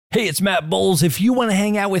Hey, it's Matt Bowles. If you want to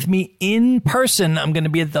hang out with me in person, I'm going to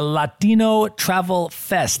be at the Latino Travel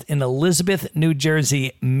Fest in Elizabeth, New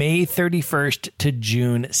Jersey, May 31st to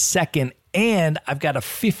June 2nd. And I've got a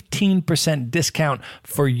 15% discount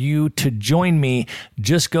for you to join me.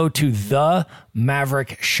 Just go to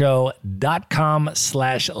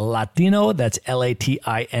themaverickshow.com/Latino. That's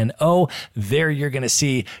Latino. There you're going to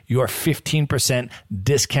see your 15%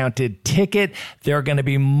 discounted ticket. There are going to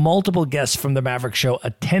be multiple guests from the Maverick Show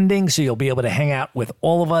attending, so you'll be able to hang out with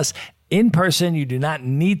all of us in person. You do not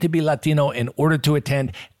need to be Latino in order to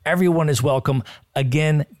attend. Everyone is welcome.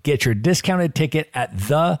 Again, get your discounted ticket at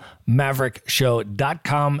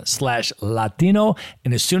themaverickshow.com/Latino.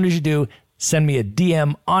 And as soon as you do, send me a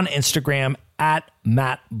DM on Instagram at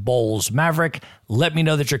Matt Bowles Maverick. Let me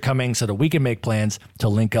know that you're coming so that we can make plans to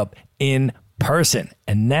link up in person.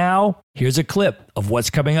 And now, here's a clip of what's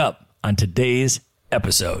coming up on today's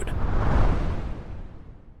episode.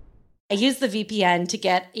 I used the VPN to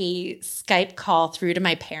get a Skype call through to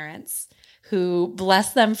my parents, who,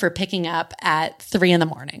 bless them for picking up at 3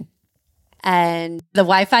 a.m. And the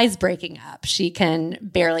Wi-Fi is breaking up. She can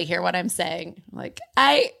barely hear what I'm saying. Like,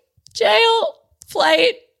 jail,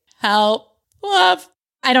 flight, help, love.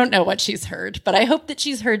 I don't know what she's heard, but I hope that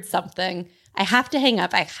she's heard something. I have to hang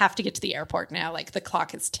up. I have to get to the airport now. Like, the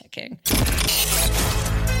clock is ticking.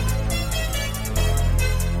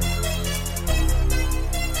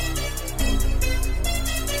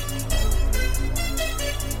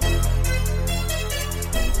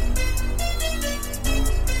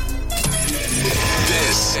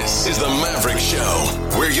 This is the Maverick Show,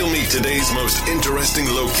 where you'll meet today's most interesting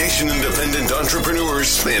location-independent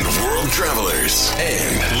entrepreneurs and world travelers,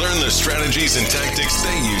 and learn the strategies and tactics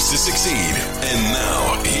they use to succeed. And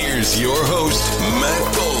now, here's your host,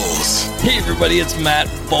 Matt Bowles. Hey everybody, it's Matt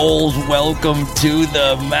Bowles. Welcome to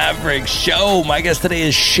the Maverick Show. My guest today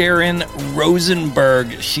is Sharon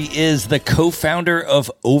Rosenberg. She is the co-founder of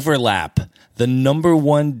Overlap, the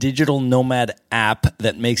 #1 digital nomad app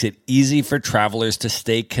that makes it easy for travelers to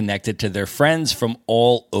stay connected to their friends from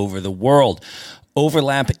all over the world.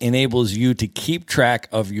 Overlap enables you to keep track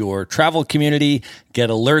of your travel community, get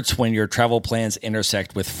alerts when your travel plans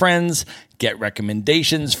intersect with friends, get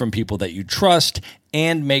recommendations from people that you trust,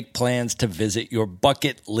 and make plans to visit your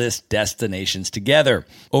bucket list destinations together.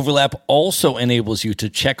 Overlap also enables you to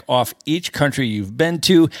check off each country you've been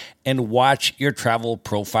to and watch your travel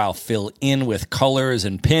profile fill in with colors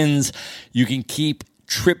and pins. You can keep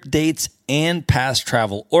trip dates and past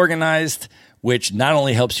travel organized, which not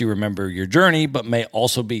only helps you remember your journey, but may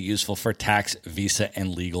also be useful for tax, visa,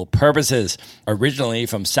 and legal purposes. Originally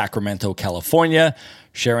from Sacramento, California,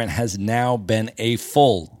 Sharon has now been a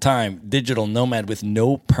full-time digital nomad with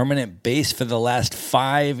no permanent base for the last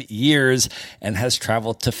 5 years and has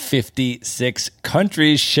traveled to 56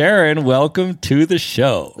 countries. Sharon, welcome to the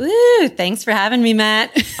show. Woo, thanks for having me,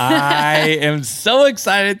 Matt. I am so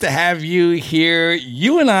excited to have you here.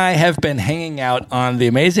 You and I have been hanging out on the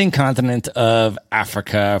amazing continent of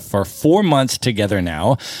Africa for 4 months together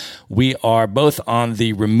now. We are both on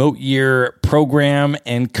the remote year program,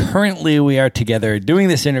 and currently we are together doing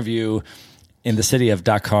this interview in the city of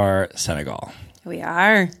Dakar, Senegal. We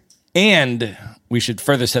are. And we should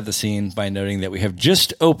further set the scene by noting that we have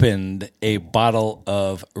just opened a bottle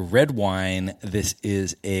of red wine. This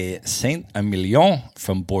is a Saint-Emilion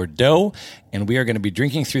from Bordeaux, and we are going to be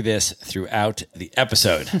drinking through this throughout the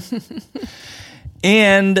episode.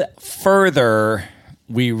 And further,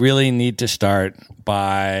 we really need to start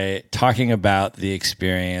by talking about the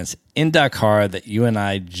experience in Dakar that you and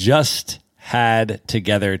I just had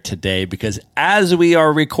together today, because as we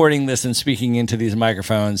are recording this and speaking into these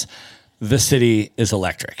microphones, the city is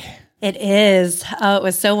electric. It is. Oh, it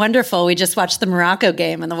was so wonderful. We just watched the Morocco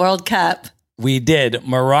game in the World Cup. We did.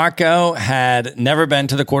 Morocco had never been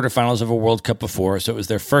to the quarterfinals of a World Cup before, so it was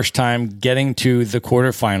their first time getting to the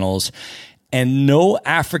quarterfinals, and no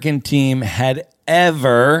African team had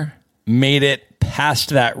ever made it past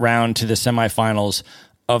that round to the semifinals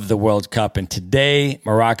of the World Cup. And today,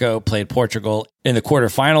 Morocco played Portugal in the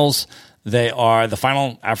quarterfinals. They are the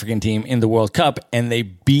final African team in the World Cup, and they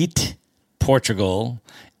beat Portugal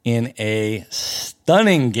in a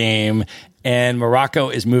stunning game. And Morocco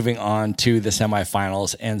is moving on to the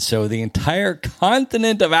semifinals. And so the entire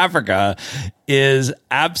continent of Africa is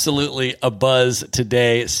absolutely abuzz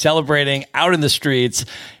today, celebrating out in the streets.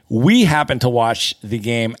 We happened to watch the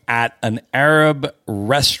game at an Arab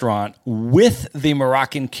restaurant with the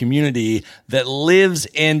Moroccan community that lives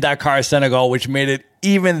in Dakar, Senegal, which made it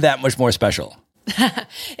even that much more special.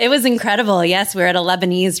 It was incredible. Yes, we were at a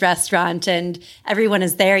Lebanese restaurant and everyone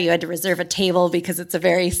is there. You had to reserve a table because it's a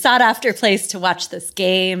very sought after place to watch this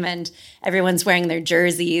game and everyone's wearing their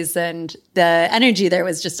jerseys and the energy there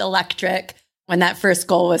was just electric. When that first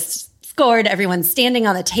goal was scored, everyone's standing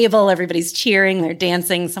on the table, everybody's cheering, they're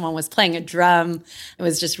dancing, someone was playing a drum. It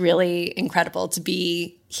was just really incredible to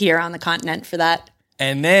be here on the continent for that.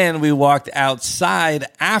 And then we walked outside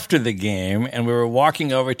after the game and we were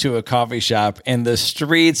walking over to a coffee shop and the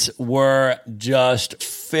streets were just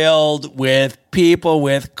filled with people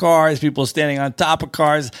with cars, people standing on top of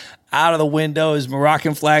cars, out of the windows,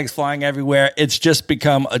 Moroccan flags flying everywhere. It's just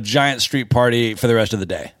become a giant street party for the rest of the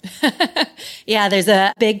day. Yeah, there's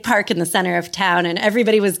a big park in the center of town and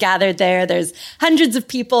everybody was gathered there. There's hundreds of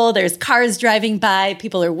people. There's cars driving by.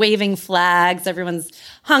 People are waving flags. Everyone's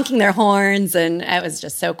honking their horns. And it was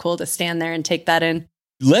just so cool to stand there and take that in.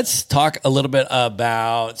 Let's talk a little bit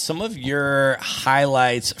about some of your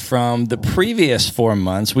highlights from the previous 4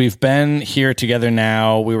 months. We've been here together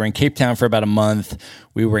now. We were in Cape Town for about a month.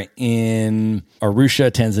 We were in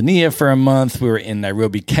Arusha, Tanzania for a month. We were in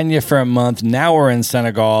Nairobi, Kenya for a month. Now we're in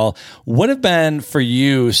Senegal. What have been for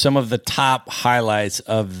you some of the top highlights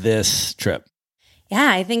of this trip?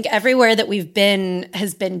 Yeah, I think everywhere that we've been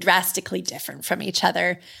has been drastically different from each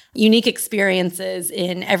other. Unique experiences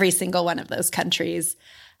in every single one of those countries.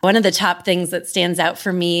 One of the top things that stands out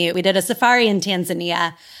for me, we did a safari in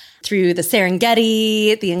Tanzania through the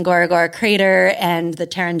Serengeti, the Ngorongoro Crater, and the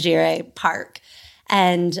Tarangire Park.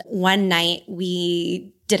 And one night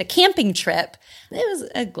we did a camping trip. It was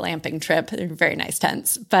a glamping trip. They're very nice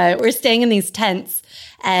tents, but we're staying in these tents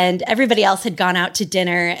and everybody else had gone out to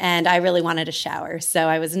dinner and I really wanted a shower. So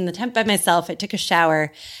I was in the tent by myself. I took a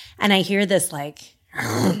shower and I hear this like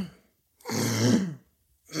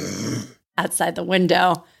outside the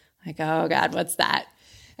window. I go, oh God, what's that?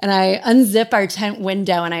 And I unzip our tent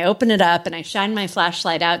window and I open it up and I shine my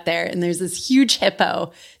flashlight out there and there's this huge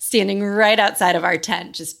hippo standing right outside of our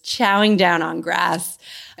tent, just chowing down on grass.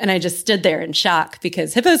 And I just stood there in shock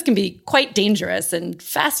because hippos can be quite dangerous and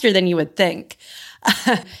faster than you would think.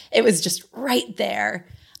 It was just right there.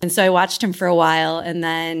 And so I watched him for a while. And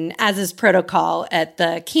then as is protocol at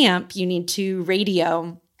the camp, you need to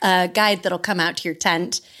radio a guide that'll come out to your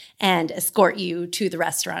tent and escort you to the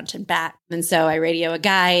restaurant and back. And so I radio a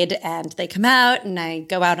guide and they come out and I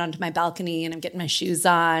go out onto my balcony and I'm getting my shoes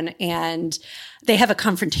on and they have a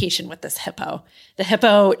confrontation with this hippo. The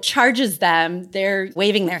hippo charges them. They're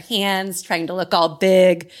waving their hands, trying to look all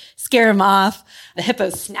big, scare him off. The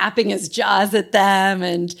hippo's snapping his jaws at them.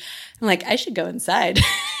 And I'm like, I should go inside.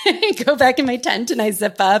 I go back in my tent and I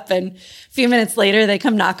zip up. And a few minutes later, they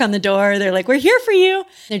come knock on the door. They're like, we're here for you.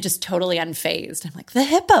 They're just totally unfazed. I'm like, the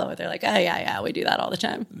hippo. They're like, oh, yeah, we do that all the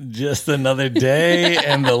time. Just another day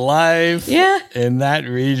in the life Yeah. in that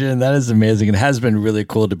region. That is amazing. It has been really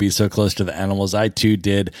cool to be so close to the animals. I, too,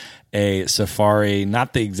 did a safari,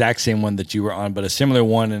 not the exact same one that you were on, but a similar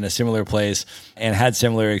one in a similar place and had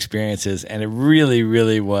similar experiences. And it really,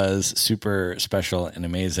 really was super special and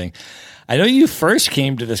amazing. I know you first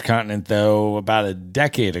came to this continent, though, about a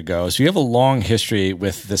decade ago. So you have a long history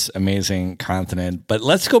with this amazing continent. But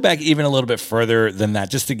let's go back even a little bit further than that,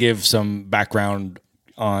 just to give some background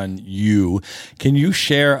on you. Can you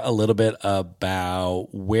share a little bit about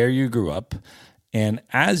where you grew up? And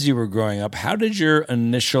as you were growing up, how did your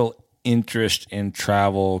initial interest in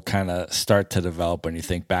travel kind of start to develop when you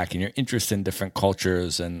think back and your interest in different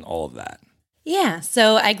cultures and all of that? Yeah.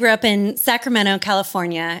 So I grew up in Sacramento,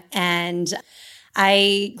 California, and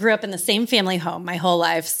I grew up in the same family home my whole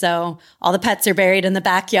life. So all the pets are buried in the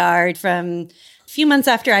backyard. From a few months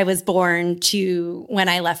after I was born to when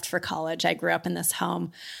I left for college, I grew up in this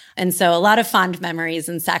home. And so a lot of fond memories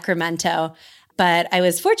in Sacramento. But I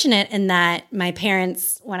was fortunate in that my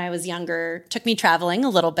parents, when I was younger, took me traveling a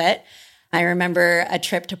little bit. I remember a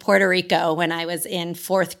trip to Puerto Rico when I was in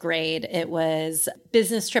fourth grade. It was a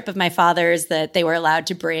business trip of my father's that they were allowed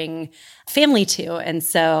to bring family to. And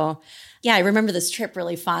so, yeah, I remember this trip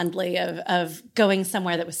really fondly of going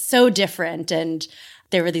somewhere that was so different. And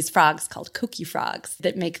there were these frogs called coqui frogs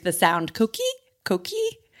that make the sound coqui, coqui.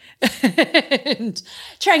 And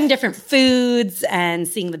trying different foods and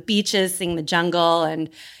seeing the beaches, seeing the jungle, and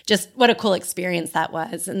just what a cool experience that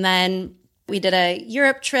was. And then we did a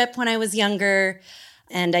Europe trip when I was younger,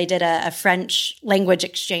 and I did a French language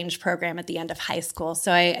exchange program at the end of high school.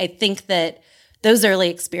 So I think that those early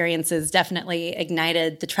experiences definitely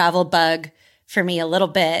ignited the travel bug for me a little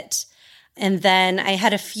bit. And then I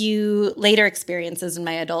had a few later experiences in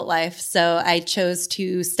my adult life. So I chose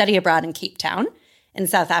to study abroad in Cape Town in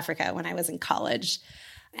South Africa when I was in college.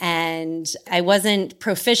 And I wasn't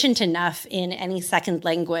proficient enough in any second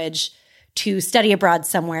language to study abroad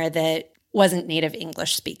somewhere that wasn't native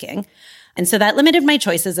English speaking. And so that limited my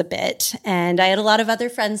choices a bit. And I had a lot of other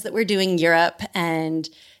friends that were doing Europe. And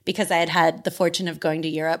because I had had the fortune of going to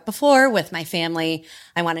Europe before with my family,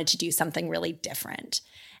 I wanted to do something really different.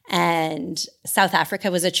 And South Africa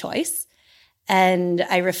was a choice. And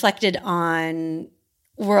I reflected on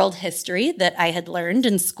world history that I had learned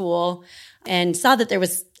in school and saw that there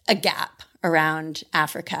was a gap around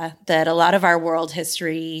Africa, that a lot of our world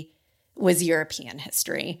history was European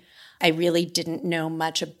history. I really didn't know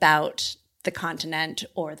much about the continent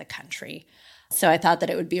or the country. So I thought that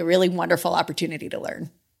it would be a really wonderful opportunity to learn.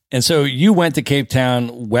 And so you went to Cape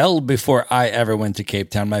Town well before I ever went to Cape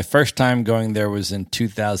Town. My first time going there was in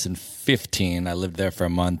 2015. I lived there for a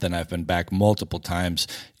month, and I've been back multiple times.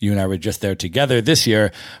 You and I were just there together this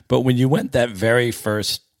year. But when you went that very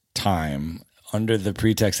first time, under the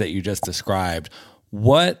pretext that you just described,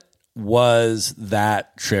 what was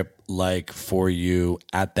that trip like for you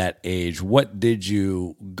at that age? What did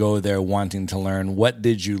you go there wanting to learn? What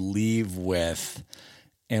did you leave with?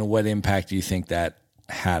 And what impact do you think that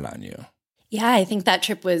had on you? Yeah, I think that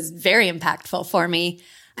trip was very impactful for me.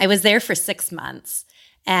 I was there for 6 months.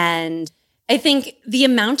 And I think the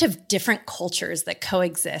amount of different cultures that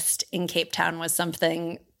coexist in Cape Town was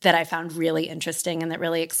something that I found really interesting and that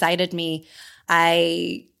really excited me.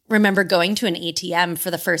 I remember going to an ATM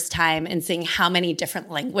for the first time and seeing how many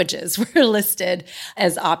different languages were listed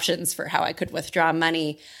as options for how I could withdraw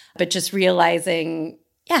money, but just realizing,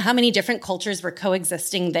 how many different cultures were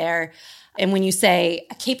coexisting there. And when you say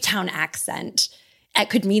a Cape Town accent, it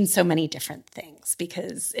could mean so many different things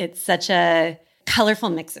because it's such a colorful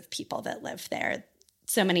mix of people that live there.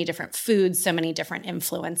 So many different foods, so many different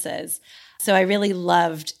influences. So I really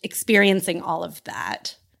loved experiencing all of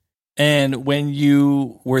that. And when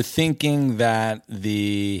you were thinking that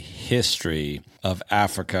the history of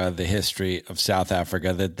Africa, the history of South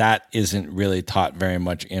Africa, that isn't really taught very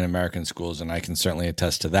much in American schools, and I can certainly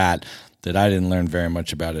attest to that I didn't learn very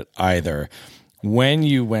much about it either. When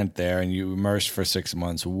you went there and you immersed for 6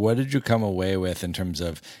 months, what did you come away with in terms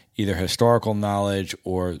of either historical knowledge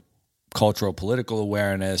or cultural political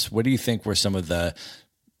awareness? What do you think were some of the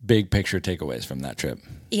big picture takeaways from that trip?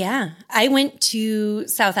 Yeah, I went to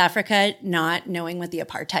South Africa not knowing what the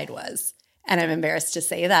apartheid was. And I'm embarrassed to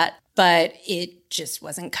say that, but it just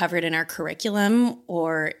wasn't covered in our curriculum,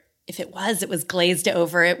 or if it was glazed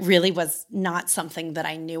over. It really was not something that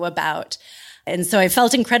I knew about. And so I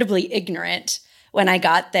felt incredibly ignorant when I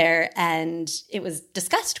got there, and it was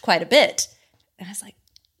discussed quite a bit. And I was like,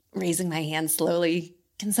 raising my hand slowly,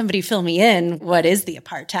 can somebody fill me in? What is the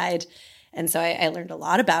apartheid? And so I learned a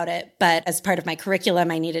lot about it. But as part of my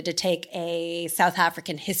curriculum, I needed to take a South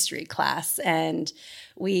African history class. And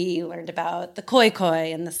we learned about the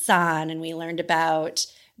Khoi and the San, and we learned about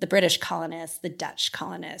the British colonists, the Dutch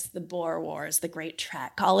colonists, the Boer Wars, the Great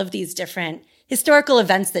Trek, all of these different historical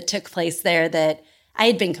events that took place there that I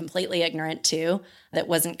had been completely ignorant to, that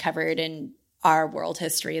wasn't covered in our world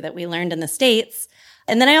history that we learned in the States.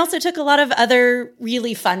 And then I also took a lot of other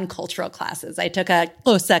really fun cultural classes. I took a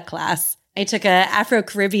Xhosa class. I took an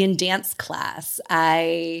Afro-Caribbean dance class.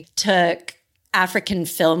 I took African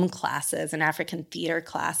film classes and African theater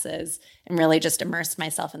classes and really just immersed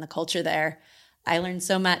myself in the culture there. I learned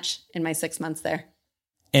so much in my 6 months there.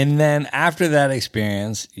 And then after that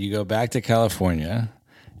experience, you go back to California.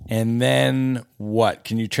 And then what?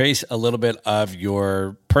 Can you trace a little bit of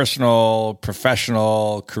your personal,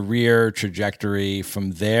 professional, career trajectory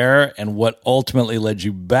from there and what ultimately led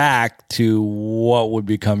you back to what would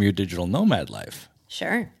become your digital nomad life?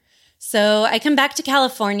 Sure. So I come back to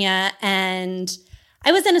California and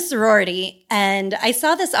I was in a sorority and I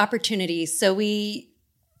saw this opportunity. So we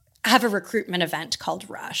have a recruitment event called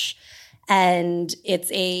Rush. And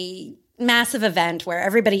it's a massive event where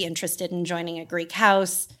everybody interested in joining a Greek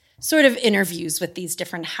house sort of interviews with these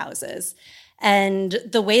different houses. And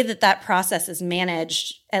the way that process is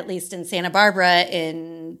managed, at least in Santa Barbara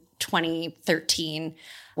in 2013,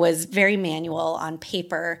 was very manual on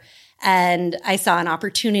paper. And I saw an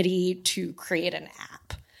opportunity to create an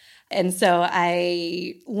app. And so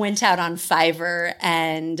I went out on Fiverr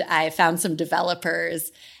and I found some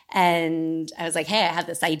developers. And I was like, hey, I have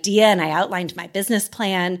this idea. And I outlined my business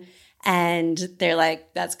plan. And they're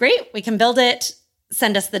like, that's great. We can build it.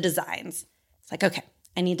 Send us the designs. It's like, okay,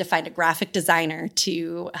 I need to find a graphic designer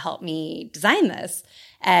to help me design this.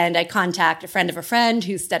 And I contact a friend of a friend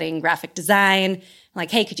who's studying graphic design. I'm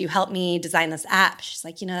like, hey, could you help me design this app? She's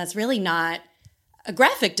like, that's really not a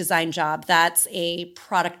graphic design job. That's a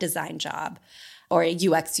product design job or a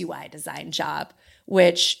UX UI design job.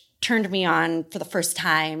 which turned me on for the first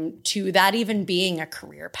time to that even being a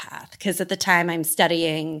career path. Because at the time I'm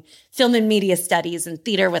studying film and media studies and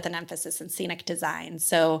theater with an emphasis in scenic design.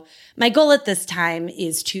 So my goal at this time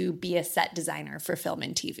is to be a set designer for film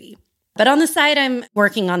and TV. But on the side, I'm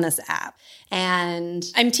working on this app and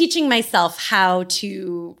I'm teaching myself how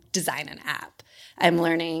to design an app. I'm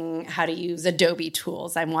learning how to use Adobe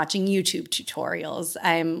tools. I'm watching YouTube tutorials.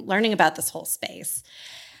 I'm learning about this whole space.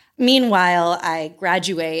 Meanwhile, I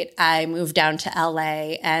graduate, I move down to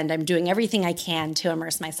LA, and I'm doing everything I can to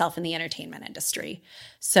immerse myself in the entertainment industry.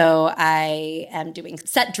 So I am doing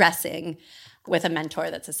set dressing with a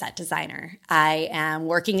mentor that's a set designer. I am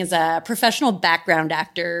working as a professional background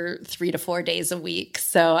actor 3 to 4 days a week.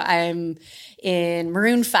 So I'm in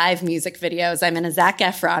Maroon 5 music videos. I'm in a Zac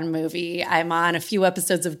Efron movie. I'm on a few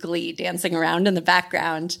episodes of Glee dancing around in the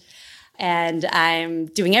background. And I'm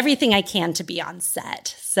doing everything I can to be on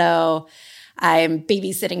set. So I'm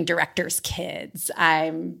babysitting directors' kids.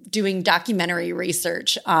 I'm doing documentary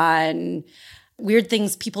research on weird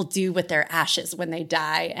things people do with their ashes when they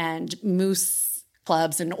die and moose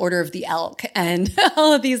clubs and Order of the Elk and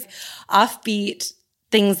all of these offbeat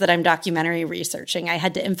things that I'm documentary researching. I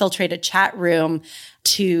had to infiltrate a chat room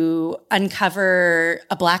to uncover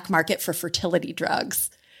a black market for fertility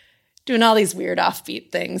drugs. Doing all these weird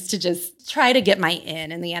offbeat things to just try to get my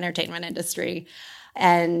in the entertainment industry.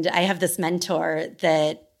 And I have this mentor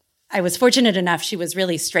that I was fortunate enough, she was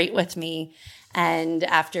really straight with me. And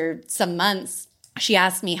after some months, she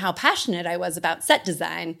asked me how passionate I was about set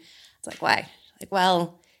design. It's like, why? Like,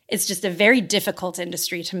 well, it's just a very difficult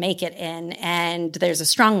industry to make it in. And there's a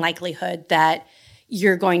strong likelihood that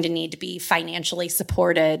you're going to need to be financially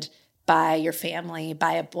supported by your family,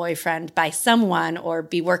 by a boyfriend, by someone, or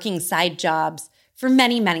be working side jobs for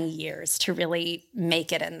many, many years to really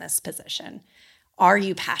make it in this position. Are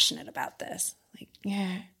you passionate about this? Like,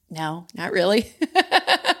 yeah, no, not really.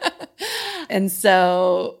 And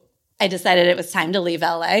so I decided it was time to leave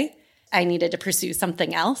LA. I needed to pursue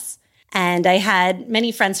something else. And I had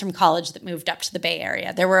many friends from college that moved up to the Bay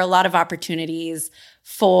Area. There were a lot of opportunities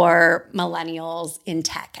for millennials in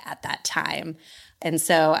tech at that time. And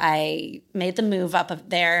so I made the move up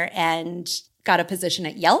there and got a position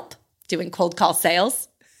at Yelp doing cold call sales.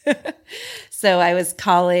 So I was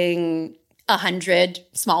calling 100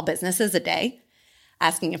 small businesses a day,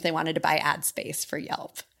 asking if they wanted to buy ad space for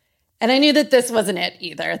Yelp. And I knew that this wasn't it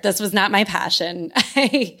either. This was not my passion.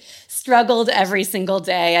 I struggled every single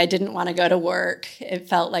day. I didn't want to go to work. It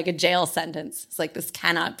felt like a jail sentence. It's like, this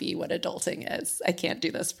cannot be what adulting is. I can't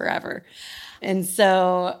do this forever. And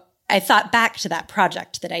so I thought back to that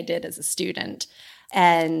project that I did as a student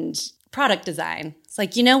and product design. It's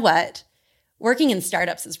like, you know what? Working in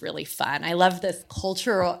startups is really fun. I love this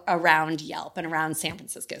culture around Yelp and around San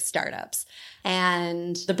Francisco startups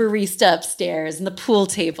and the barista upstairs and the pool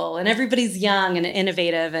table and everybody's young and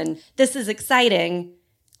innovative and this is exciting.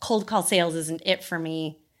 Cold call sales isn't it for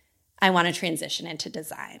me. I want to transition into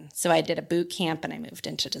design. So I did a boot camp and I moved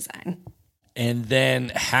into design. And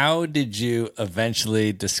then how did you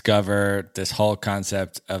eventually discover this whole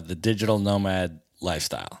concept of the digital nomad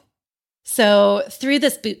lifestyle? So through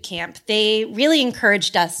this boot camp, they really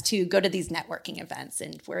encouraged us to go to these networking events.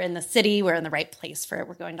 And we're in the city, we're in the right place for it.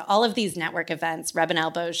 We're going to all of these network events, rubbing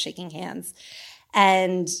elbows, shaking hands.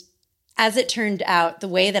 And as it turned out, the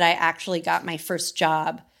way that I actually got my first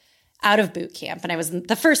job out of boot camp, and I was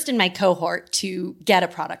the first in my cohort to get a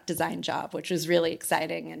product design job, which was really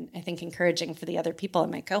exciting and I think encouraging for the other people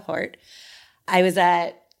in my cohort. I was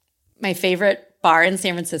at my favorite bar in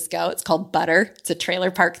San Francisco. It's called Butter. It's a trailer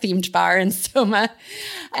park themed bar in Soma.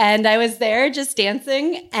 And I was there just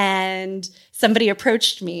dancing and somebody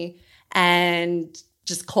approached me and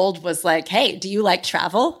just cold was like, hey, do you like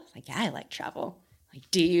travel? I'm like, yeah, I like travel. Like,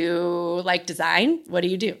 do you like design? What do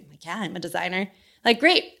you do? I'm like, yeah, I'm a designer. Like,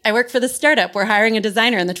 great, I work for the startup. We're hiring a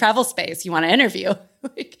designer in the travel space. You want to interview?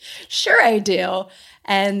 Like, sure I do.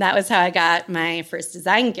 And that was how I got my first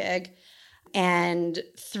design gig. And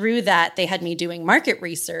through that, they had me doing market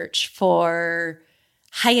research for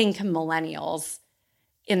high-income millennials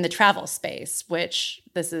in the travel space, which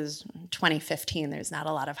this is 2015. There's not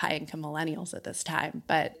a lot of high-income millennials at this time,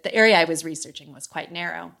 but the area I was researching was quite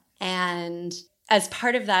narrow. And as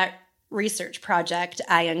part of that research project,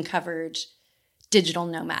 I uncovered digital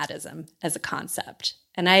nomadism as a concept.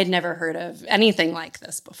 And I had never heard of anything like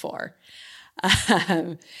this before.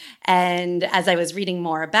 And as I was reading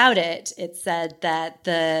more about it, it said that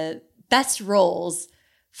the best roles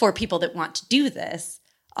for people that want to do this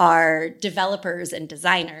are developers and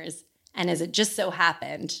designers. And as it just so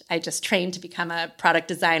happened, I just trained to become a product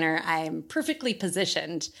designer. I'm perfectly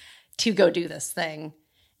positioned to go do this thing.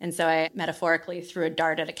 And so I metaphorically threw a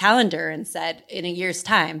dart at a calendar and said, in a year's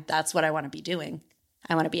time, that's what I want to be doing.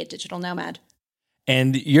 I want to be a digital nomad.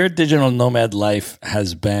 And your digital nomad life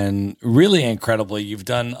has been really incredible. You've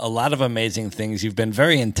done a lot of amazing things. You've been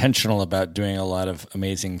very intentional about doing a lot of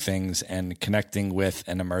amazing things and connecting with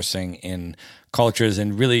and immersing in cultures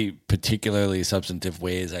in really particularly substantive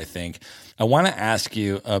ways, I think. I want to ask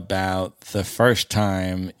you about the first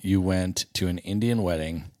time you went to an Indian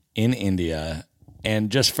wedding in India,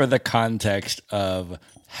 and just for the context of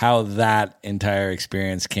how that entire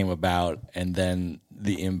experience came about and then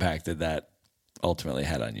the impact that ultimately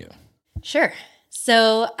had on you. Sure.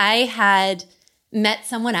 So I had met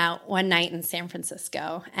someone out one night in San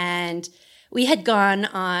Francisco, and we had gone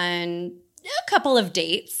on a couple of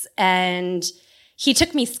dates, and he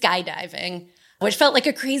took me skydiving, which felt like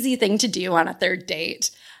a crazy thing to do on a third date.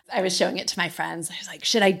 I was showing it to my friends. I was like,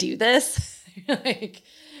 should I do this? Like,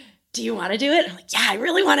 do you want to do it? I'm like, yeah, I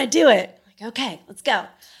really want to do it. I'm like, okay, let's go.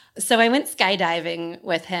 So I went skydiving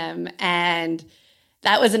with him, and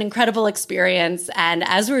that was an incredible experience. And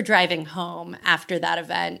as we're driving home after that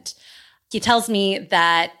event, he tells me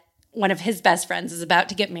that one of his best friends is about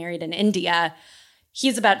to get married in India.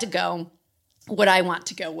 He's about to go. Would I want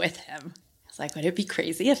to go with him? I was like, would it be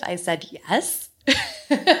crazy if I said yes?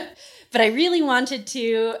 But I really wanted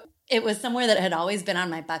to. It was somewhere that had always been on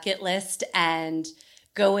my bucket list, and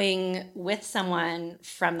going with someone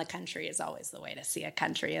from the country is always the way to see a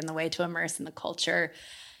country and the way to immerse in the culture.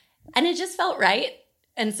 And it just felt right.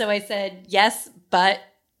 And so I said, yes, but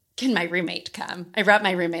can my roommate come? I brought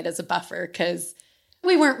my roommate as a buffer because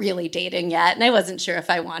we weren't really dating yet. And I wasn't sure if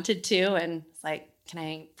I wanted to. And it's like, can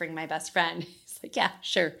I bring my best friend? He's like, yeah,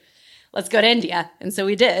 sure. Let's go to India. And so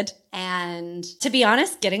we did. And to be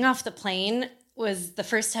honest, getting off the plane was the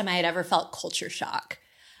first time I had ever felt culture shock.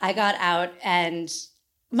 I got out, and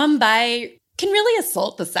Mumbai can really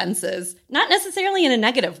assault the senses, not necessarily in a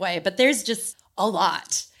negative way, but there's just a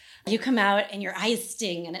lot. You come out and your eyes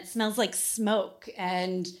sting and it smells like smoke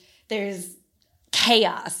and there's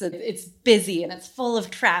chaos. It's busy and it's full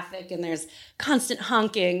of traffic and there's constant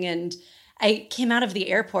honking. And I came out of the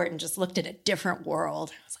airport and just looked at a different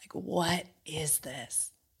world. I was like, what is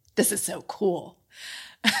this? This is so cool.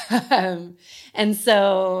 And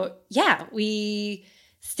so, yeah, we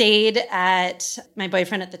stayed at my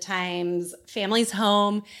boyfriend at the time's family's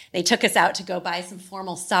home. They took us out to go buy some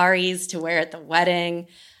formal saris to wear at the wedding.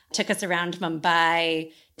 Took us around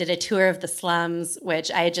Mumbai, did a tour of the slums,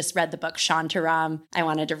 which I had just read the book Shantaram I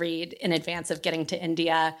wanted to read in advance of getting to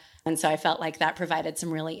India. And so I felt like that provided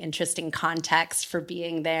some really interesting context for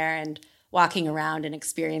being there and walking around and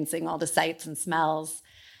experiencing all the sights and smells.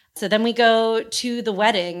 So then we go to the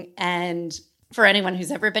wedding. And for anyone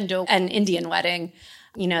who's ever been to an Indian wedding,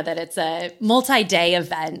 you know that it's a multi-day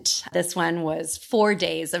event. This one was 4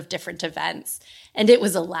 days of different events, and it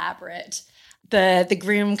was elaborate. The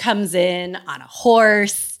groom comes in on a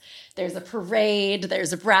horse. There's a parade.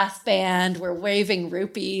 There's a brass band. We're waving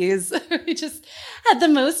rupees. We just had the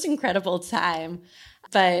most incredible time.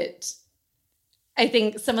 But I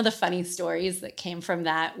think some of the funny stories that came from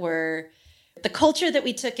that were the culture that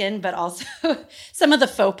we took in, but also some of the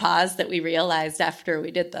faux pas that we realized after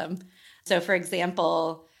we did them. So, for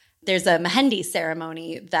example, there's a mehendi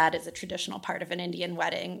ceremony that is a traditional part of an Indian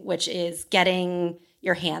wedding, which is getting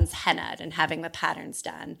your hands hennaed and having the patterns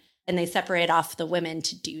done. And they separate off the women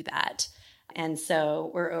to do that. And so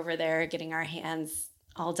we're over there getting our hands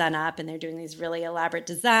all done up, and they're doing these really elaborate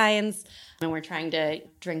designs. And we're trying to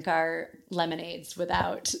drink our lemonades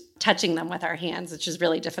without touching them with our hands, which is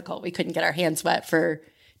really difficult. We couldn't get our hands wet for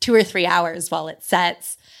 2 or 3 hours while it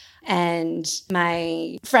sets. And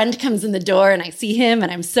my friend comes in the door, and I see him,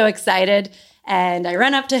 and I'm so excited. And I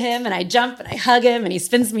run up to him and I jump and I hug him and he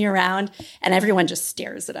spins me around and everyone just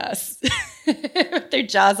stares at us with their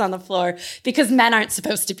jaws on the floor because men aren't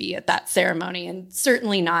supposed to be at that ceremony and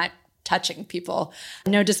certainly not touching people.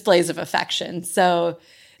 No displays of affection. So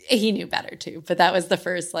he knew better too. But that was the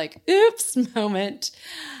first oops moment.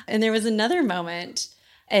 And there was another moment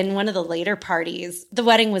in one of the later parties. The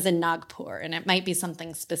wedding was in Nagpur, and it might be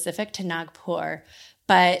something specific to Nagpur,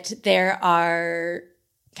 but there are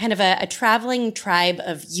kind of a traveling tribe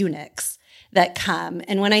of eunuchs that come.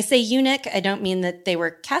 And when I say eunuch, I don't mean that they were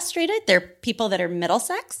castrated. They're people that are middle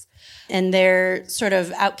sex, and they're sort of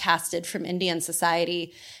outcasted from Indian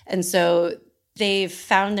society. And so they've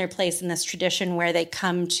found their place in this tradition where they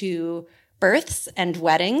come to births and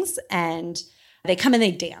weddings, and they come and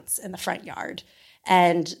they dance in the front yard.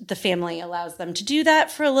 And the family allows them to do that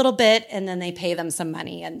for a little bit, and then they pay them some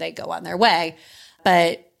money and they go on their way.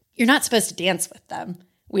 But you're not supposed to dance with them.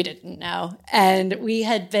 We didn't know. And we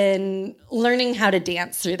had been learning how to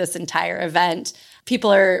dance through this entire event.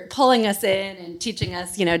 People are pulling us in and teaching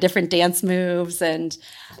us, different dance moves. And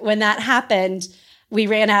when that happened, we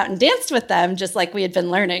ran out and danced with them just like we had been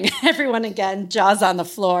learning. Everyone, again, jaws on the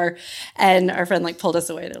floor. And our friend pulled us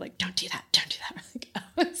away. They're like, don't do that. Don't do that.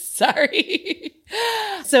 We're like, oh, sorry.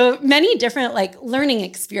 So many different learning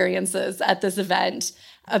experiences at this event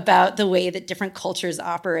about the way that different cultures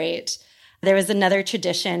operate. There was another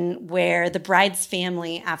tradition where the bride's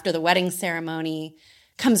family, after the wedding ceremony,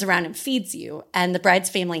 comes around and feeds you. And the bride's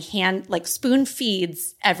family spoon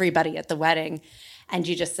feeds everybody at the wedding. And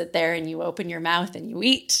you just sit there and you open your mouth and you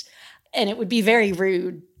eat. And it would be very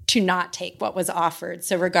rude to not take what was offered.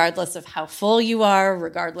 So regardless of how full you are,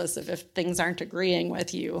 regardless of if things aren't agreeing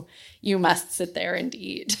with you, you must sit there and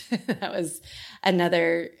eat. That was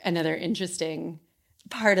another interesting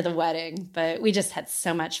part of the wedding. But we just had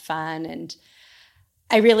so much fun. And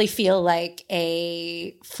I really feel like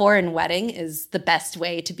a foreign wedding is the best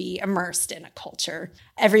way to be immersed in a culture.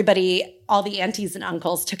 Everybody, all the aunties and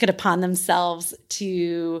uncles took it upon themselves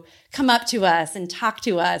to come up to us and talk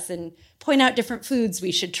to us and point out different foods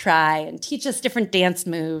we should try and teach us different dance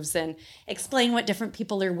moves and explain what different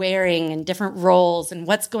people are wearing and different roles and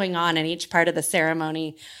what's going on in each part of the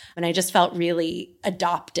ceremony. And I just felt really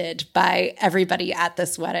adopted by everybody at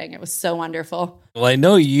this wedding. It was so wonderful. Well, I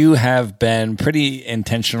know you have been pretty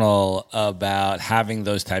intentional about having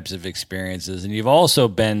those types of experiences, and you've also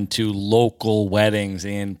been to local weddings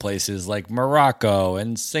in places like Morocco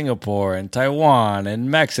and Singapore and Taiwan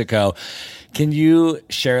and Mexico. Can you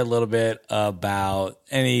share a little bit about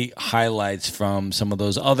any highlights from some of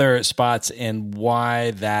those other spots and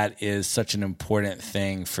why that is such an important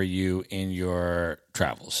thing for you in your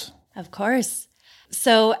travels? Of course.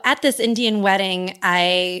 So at this Indian wedding,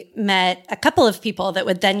 I met a couple of people that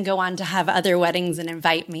would then go on to have other weddings and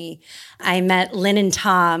invite me. I met Lynn and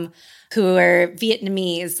Tom, who are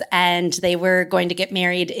Vietnamese, and they were going to get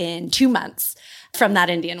married in 2 months from that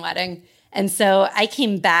Indian wedding. And so I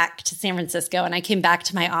came back to San Francisco and I came back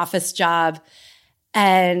to my office job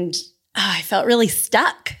and I felt really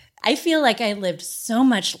stuck. I feel like I lived so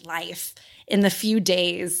much life in the few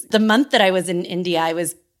days. The month that I was in India, I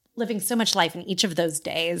was living so much life in each of those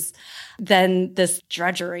days. Then this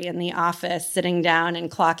drudgery in the office, sitting down and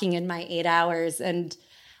clocking in my 8 hours. And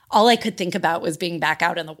all I could think about was being back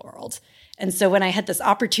out in the world. And so when I had this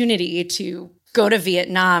opportunity to go to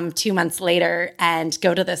Vietnam 2 months later and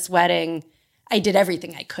go to this wedding, I did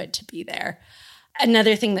everything I could to be there.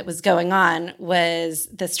 Another thing that was going on was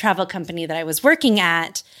this travel company that I was working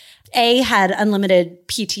at, had unlimited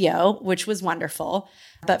PTO, which was wonderful.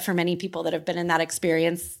 But for many people that have been in that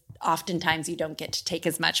experience, oftentimes you don't get to take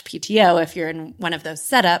as much PTO if you're in one of those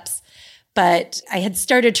setups. But I had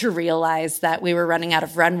started to realize that we were running out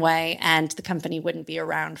of runway and the company wouldn't be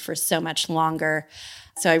around for so much longer.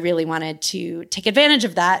 So I really wanted to take advantage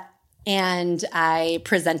of that. And I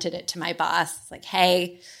presented it to my boss. It's like,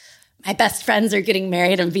 hey, my best friends are getting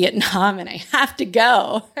married in Vietnam and I have to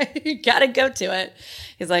go. You got to go to it.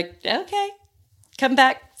 He's like, okay, come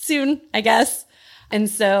back soon, I guess. And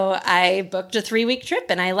so I booked a 3-week trip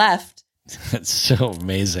and I left. That's so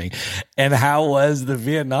amazing. And how was the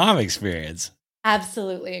Vietnam experience?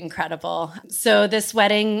 Absolutely incredible. So this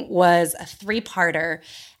wedding was a 3-parter,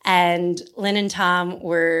 and Lynn and Tom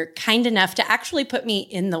were kind enough to actually put me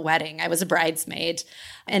in the wedding. I was a bridesmaid,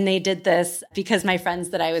 and they did this because my friends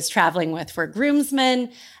that I was traveling with were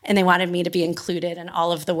groomsmen, and they wanted me to be included in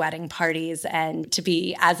all of the wedding parties and to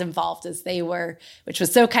be as involved as they were, which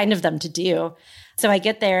was so kind of them to do. So I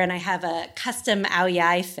get there and I have a custom ao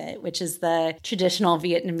dai fit, which is the traditional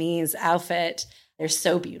Vietnamese outfit. They're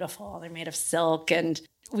so beautiful. They're made of silk. And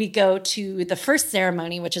we go to the first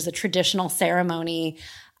ceremony, which is a traditional ceremony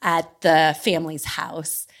at the family's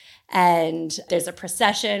house. And there's a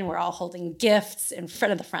procession. We're all holding gifts in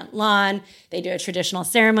front of the front lawn. They do a traditional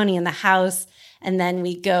ceremony in the house. And then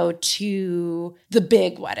we go to the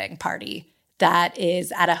big wedding party that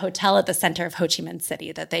is at a hotel at the center of Ho Chi Minh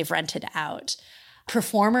City that they've rented out.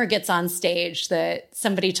 Performer gets on stage that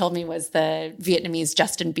somebody told me was the Vietnamese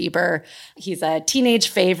Justin Bieber. He's a teenage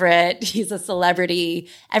favorite. He's a celebrity.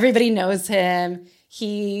 Everybody knows him.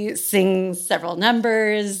 He sings several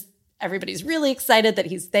numbers. Everybody's really excited that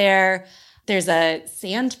he's there. There's a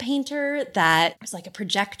sand painter that is like a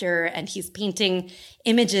projector, and he's painting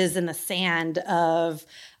images in the sand of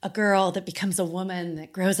a girl that becomes a woman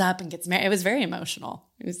that grows up and gets married. It was very emotional.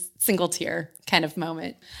 It was single tear kind of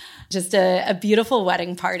moment. Just a beautiful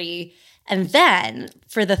wedding party. And then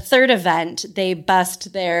for the third event, they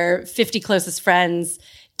bussed their 50 closest friends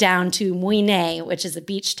down to Mui Ne, which is a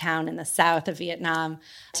beach town in the south of Vietnam,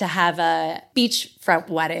 to have a beachfront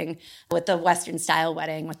wedding with the Western style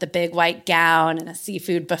wedding with the big white gown and a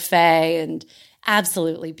seafood buffet, and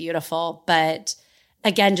absolutely beautiful. But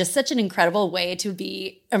again, just such an incredible way to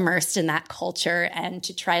be immersed in that culture and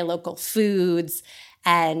to try local foods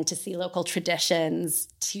and to see local traditions,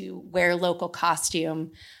 to wear local costume.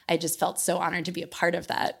 I just felt so honored to be a part of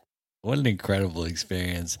that. What an incredible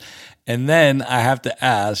experience. And then I have to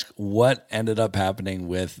ask, what ended up happening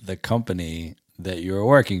with the company that you were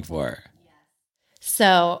working for?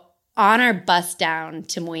 So on our bus down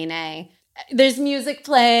to Mui Ne, there's music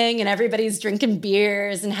playing and everybody's drinking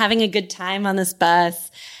beers and having a good time on this bus.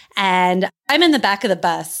 And I'm in the back of the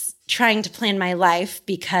bus trying to plan my life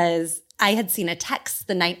because I had seen a text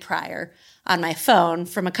the night prior on my phone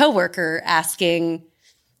from a coworker asking,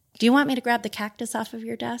 "Do you want me to grab the cactus off of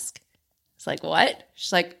your desk?" It's like, "What?"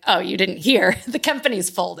 She's like, "Oh, you didn't hear. The company's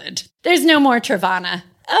folded. There's no more Travana."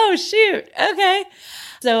 Oh, shoot. Okay.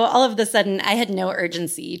 So all of a sudden, I had no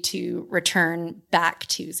urgency to return back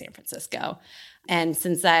to San Francisco. And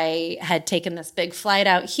since I had taken this big flight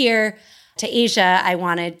out here to Asia, I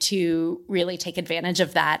wanted to really take advantage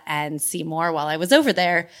of that and see more while I was over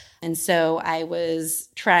there. And so I was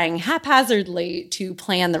trying haphazardly to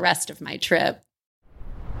plan the rest of my trip.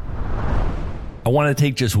 I want to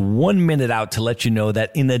take just 1 minute out to let you know that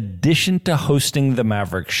in addition to hosting the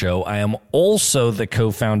Maverick Show, I am also the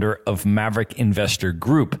co-founder of Maverick Investor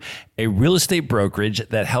Group, a real estate brokerage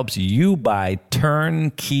that helps you buy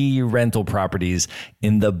turnkey rental properties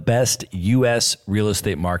in the best U.S. real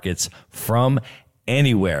estate markets from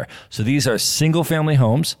anywhere. So these are single-family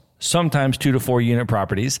homes, sometimes 2 to 4 unit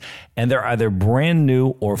properties, and they're either brand new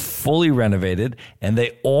or fully renovated, and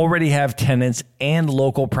they already have tenants and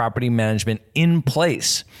local property management in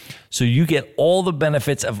place. So you get all the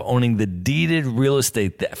benefits of owning the deeded real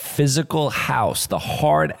estate, the physical house, the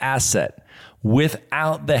hard asset,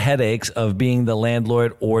 without the headaches of being the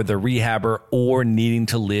landlord or the rehabber or needing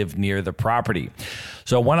to live near the property.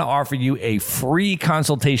 So I want to offer you a free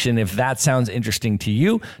consultation if that sounds interesting to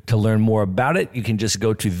you. To learn more about it, you can just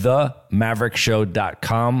go to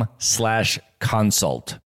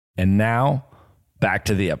themaverickshow.com/consult. And now back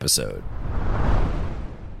to the episode.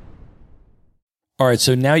 All right,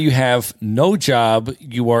 so now you have no job.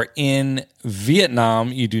 You are in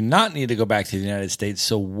Vietnam. You do not need to go back to the United States.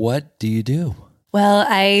 So what do you do? Well,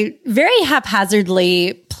 I very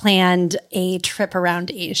haphazardly planned a trip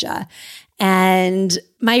around Asia. And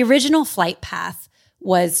my original flight path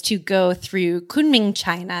was to go through Kunming,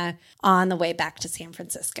 China on the way back to San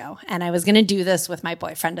Francisco. And I was going to do this with my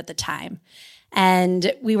boyfriend at the time.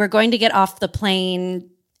 And we were going to get off the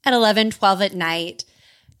plane at 11, 12 at night,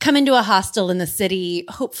 come into a hostel in the city,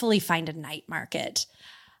 hopefully find a night market.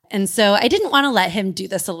 And so I didn't want to let him do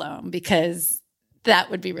this alone because that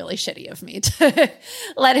would be really shitty of me to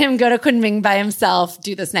let him go to Kunming by himself,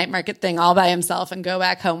 do this night market thing all by himself and go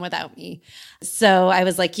back home without me. So I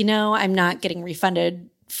was like, I'm not getting refunded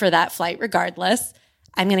for that flight regardless.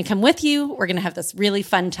 I'm going to come with you. We're going to have this really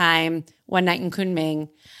fun time one night in Kunming.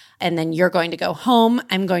 And then you're going to go home.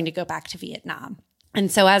 I'm going to go back to Vietnam.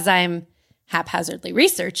 And so as I'm haphazardly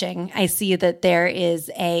researching, I see that there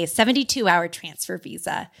is a 72-hour transfer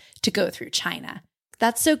visa to go through China.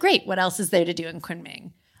 That's so great. What else is there to do in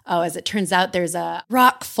Kunming? Oh, as it turns out, there's a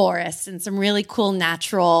rock forest and some really cool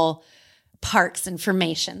natural parks and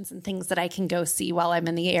formations and things that I can go see while I'm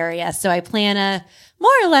in the area. So I plan a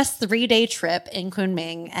more or less 3-day trip in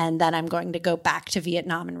Kunming, and then I'm going to go back to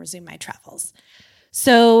Vietnam and resume my travels.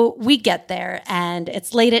 So we get there and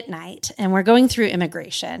it's late at night and we're going through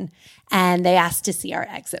immigration and they asked to see our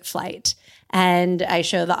exit flight. And I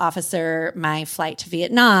show the officer my flight to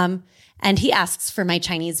Vietnam and he asks for my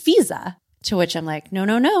Chinese visa, to which I'm like, no,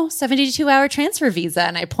 72-hour transfer visa.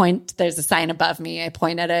 And I point, there's a sign above me. I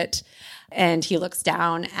point at it and he looks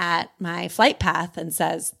down at my flight path and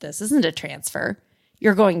says, "This isn't a transfer.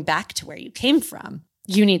 You're going back to where you came from.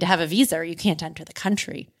 You need to have a visa or you can't enter the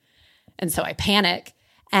country." And so I panic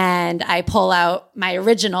and I pull out my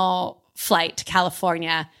original flight to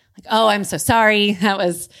California. Like, "Oh, I'm so sorry. That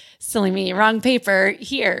was silly me. Wrong paper.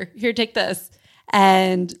 Here, take this."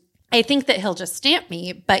 And I think that he'll just stamp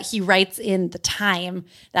me, but he writes in the time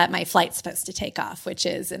that my flight's supposed to take off, which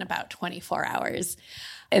is in about 24 hours.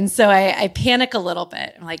 And so I panic a little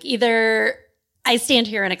bit. I'm like, either I stand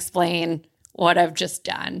here and explain what I've just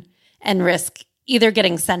done and risk either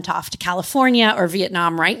getting sent off to California or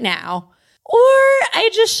Vietnam right now, or I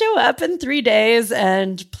just show up in 3 days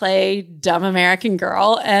and play dumb American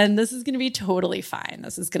girl, and this is going to be totally fine.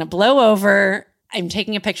 This is going to blow over. I'm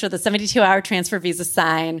taking a picture of the 72-hour transfer visa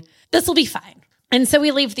sign. This will be fine. And so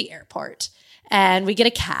we leave the airport and we get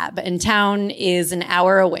a cab, and town is an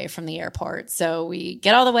hour away from the airport. So we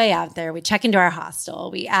get all the way out there. We check into our hostel.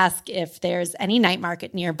 We ask if there's any night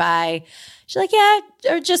market nearby. She's like, yeah,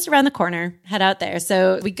 or just around the corner. Head out there.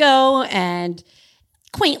 So we go, and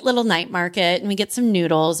quaint little night market, and we get some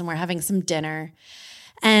noodles, and we're having some dinner.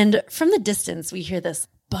 And from the distance, we hear this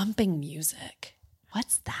bumping music.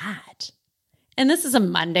 What's that? And this is a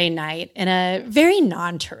Monday night in a very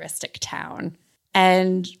non-touristic town.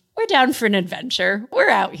 And we're down for an adventure. We're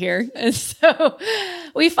out here. And so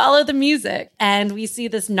we follow the music, and we see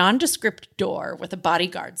this nondescript door with a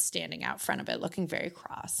bodyguard standing out front of it, looking very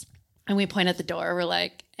cross. And we point at the door. We're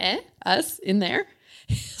like, us in there?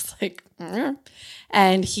 He's like, mm.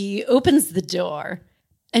 And he opens the door.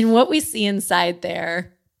 And what we see inside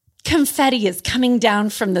there, confetti is coming down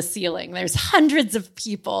from the ceiling. There's hundreds of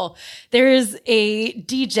people. There's a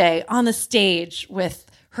DJ on the stage with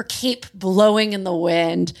her cape blowing in the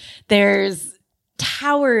wind. There's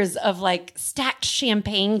towers of like stacked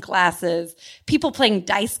champagne glasses, people playing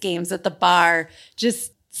dice games at the bar,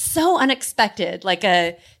 just so unexpected, like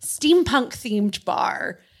a steampunk themed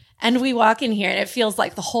bar. And we walk in here, and it feels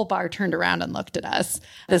like the whole bar turned around and looked at us.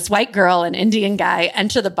 This white girl and Indian guy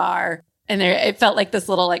enter the bar, and it felt like this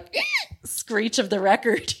little like screech of the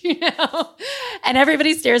record, and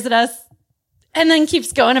everybody stares at us and then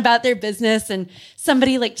keeps going about their business. And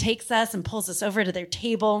somebody like takes us and pulls us over to their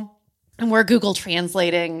table, and we're Google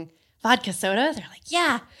translating vodka soda. They're like,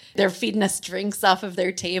 yeah. They're feeding us drinks off of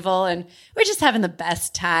their table, and we're just having the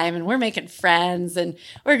best time, and we're making friends, and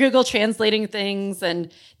we're Google translating things,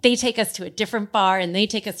 and they take us to a different bar, and they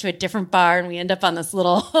take us to a different bar, and we end up on this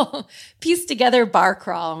little pieced together bar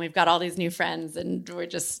crawl, and we've got all these new friends, and we're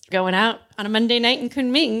just going out on a Monday night in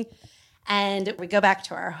Kunming. And we go back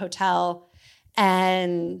to our hotel,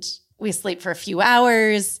 and we sleep for a few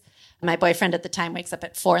hours. My boyfriend at the time wakes up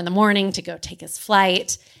at 4 a.m. to go take his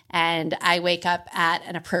flight. And I wake up at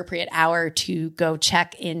an appropriate hour to go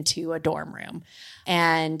check into a dorm room.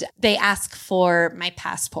 And they ask for my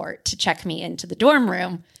passport to check me into the dorm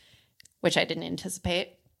room, which I didn't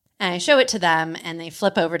anticipate. And I show it to them, and they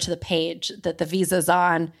flip over to the page that the visa's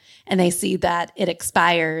on, and they see that it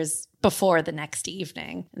expires before the next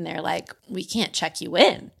evening. And they're like, we can't check you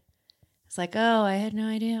in. It's like, oh, I had no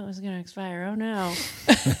idea it was going to expire. Oh, no.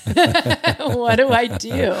 What do I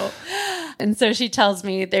do? And so she tells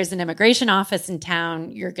me there's an immigration office in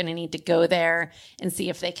town. You're going to need to go there and see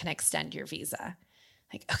if they can extend your visa.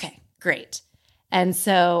 Like, okay, great. And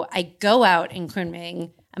so I go out in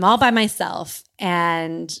Kunming. I'm all by myself,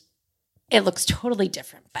 and it looks totally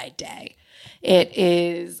different by day. It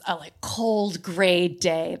is a like cold gray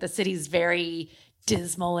day. The city's very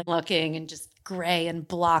dismal looking and just gray and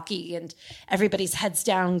blocky, and everybody's heads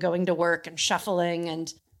down going to work and shuffling.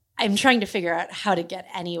 And I'm trying to figure out how to get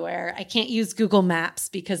anywhere. I can't use Google Maps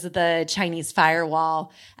because of the Chinese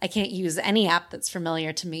firewall. I can't use any app that's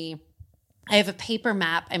familiar to me. I have a paper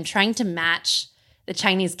map. I'm trying to match the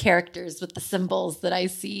Chinese characters with the symbols that I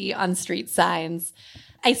see on street signs.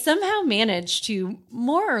 I somehow managed to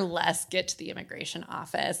more or less get to the immigration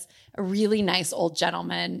office. A really nice old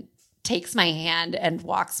gentleman takes my hand and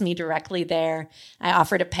walks me directly there. I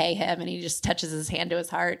offer to pay him, and he just touches his hand to his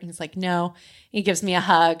heart. He's like, no. He gives me a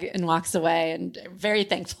hug and walks away. And I'm very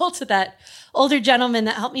thankful to that older gentleman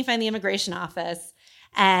that helped me find the immigration office.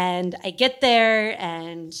 And I get there,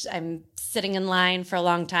 and I'm sitting in line for a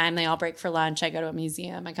long time. They all break for lunch. I go to a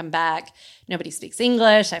museum. I come back. Nobody speaks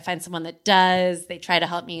English. I find someone that does. They try to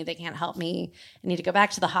help me. They can't help me. I need to go back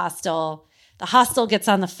to the hostel. The hostel gets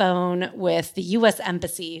on the phone with the U.S.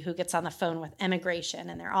 Embassy, who gets on the phone with immigration,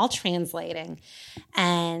 and they're all translating.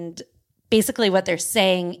 And basically what they're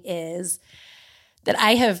saying is that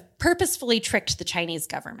I have purposefully tricked the Chinese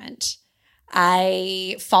government.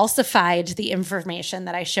 I falsified the information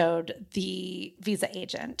that I showed the visa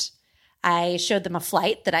agent. I showed them a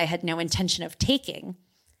flight that I had no intention of taking.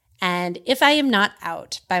 And if I am not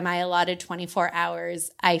out by my allotted 24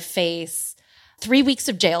 hours, I face 3 weeks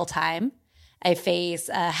of jail time. I face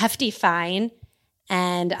a hefty fine,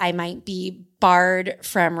 and I might be barred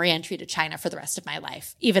from reentry to China for the rest of my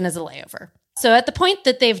life, even as a layover. So at the point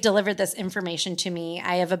that they've delivered this information to me,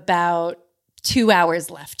 I have about 2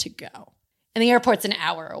 hours left to go. And the airport's an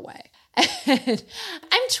hour away.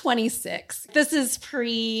 I'm 26. This is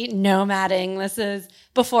pre-nomading. This is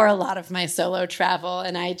before a lot of my solo travel.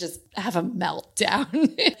 And I just have a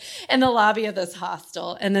meltdown in the lobby of this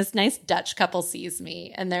hostel. And this nice Dutch couple sees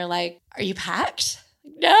me, and they're like, are you packed?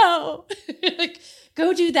 No. Like,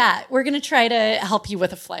 go do that. We're going to try to help you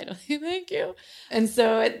with a flight. I'm like, thank you. And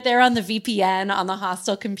so they're on the VPN on the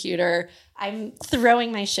hostel computer. I'm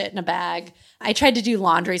throwing my shit in a bag. I tried to do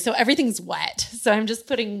laundry, so everything's wet. So I'm just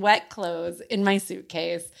putting wet clothes in my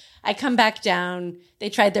suitcase. I come back down. They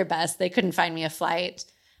tried their best. They couldn't find me a flight.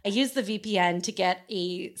 I used the VPN to get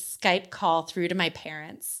a Skype call through to my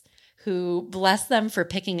parents, who, bless them for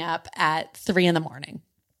picking up at 3 a.m.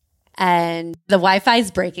 And the Wi-Fi is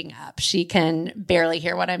breaking up. She can barely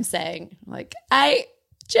hear what I'm saying. I'm like,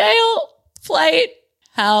 jail, flight,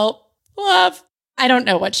 help, love. I don't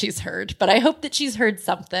know what she's heard, but I hope that she's heard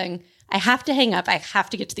something. I have to hang up. I have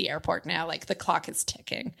to get to the airport now. Like, the clock is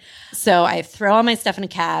ticking. So I throw all my stuff in a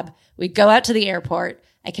cab. We go out to the airport.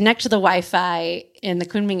 I connect to the Wi-Fi in the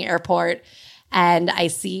Kunming airport, and I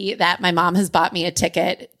see that my mom has bought me a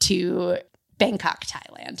ticket to Bangkok,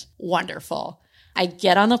 Thailand. Wonderful. I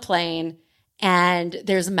get on the plane, and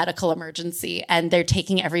there's a medical emergency, and they're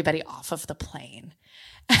taking everybody off of the plane.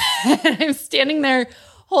 And I'm standing there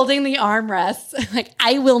holding the armrests, like,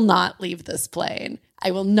 I will not leave this plane.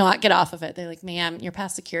 I will not get off of it. They're like, ma'am, you're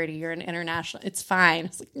past security. You're an international. It's fine.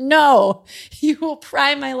 It's like, no, you will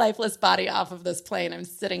pry my lifeless body off of this plane. I'm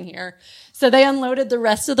sitting here. So they unloaded the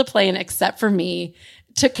rest of the plane except for me,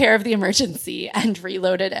 took care of the emergency, and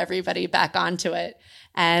reloaded everybody back onto it.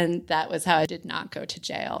 And that was how I did not go to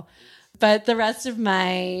jail. But the rest of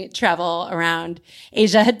my travel around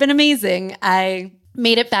Asia had been amazing. I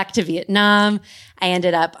made it back to Vietnam. I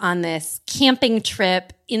ended up on this camping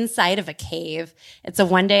trip inside of a cave. It's a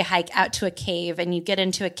one-day hike out to a cave, and you get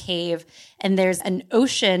into a cave, and there's an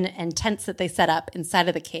ocean and tents that they set up inside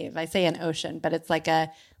of the cave. I say an ocean, but it's like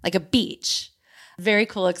a beach. Very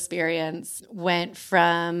cool experience. Went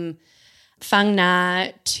from Phang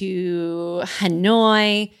Nga to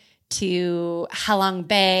Hanoi to Halong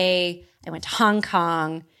Bay. I went to Hong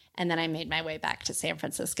Kong. And then I made my way back to San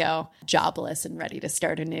Francisco, jobless and ready to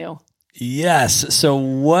start anew. Yes. So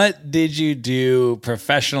what did you do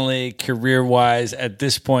professionally, career-wise? At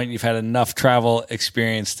this point, you've had enough travel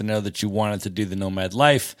experience to know that you wanted to do the nomad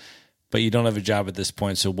life, but you don't have a job at this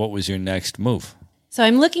point. So what was your next move? So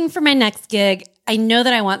I'm looking for my next gig. I know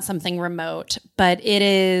that I want something remote, but it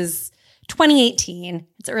is 2018.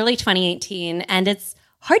 It's early 2018, and it's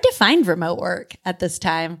hard to find remote work at this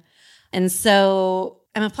time. And so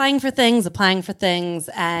I'm applying for things,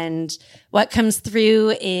 and what comes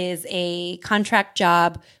through is a contract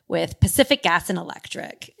job with Pacific Gas and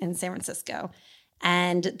Electric in San Francisco.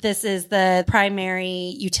 And this is the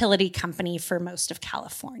primary utility company for most of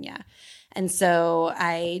California. And so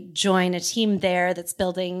I join a team there that's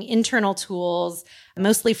building internal tools,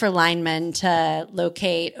 mostly for linemen, to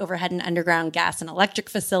locate overhead and underground gas and electric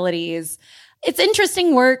facilities. It's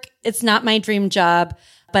interesting work. It's not my dream job.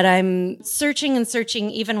 But I'm searching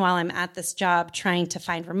even while I'm at this job, trying to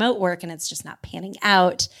find remote work, and it's just not panning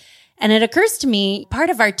out. And it occurs to me, part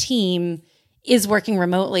of our team is working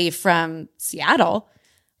remotely from Seattle.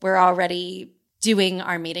 We're already doing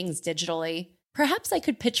our meetings digitally. Perhaps I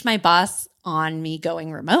could pitch my boss on me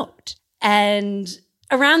going remote. And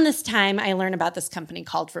around this time, I learned about this company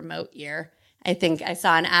called Remote Year. I think I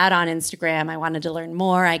saw an ad on Instagram. I wanted to learn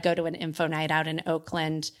more. I go to an info night out in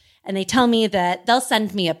Oakland, and they tell me that they'll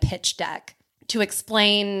send me a pitch deck to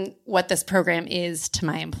explain what this program is to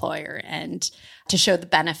my employer and to show the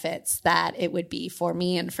benefits that it would be for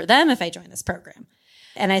me and for them if I join this program.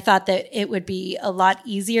 And I thought that it would be a lot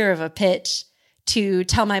easier of a pitch to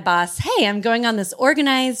tell my boss, hey, I'm going on this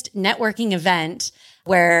organized networking event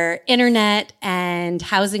where internet and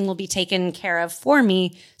housing will be taken care of for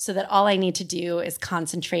me so that all I need to do is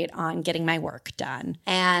concentrate on getting my work done.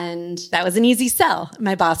 And that was an easy sell.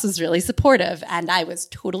 My boss was really supportive, and I was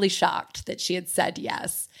totally shocked that she had said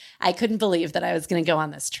yes. I couldn't believe that I was going to go on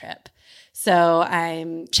this trip. So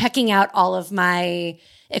I'm checking out all of my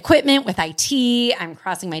equipment with IT. I'm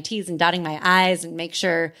crossing my T's and dotting my I's and make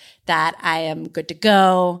sure that I am good to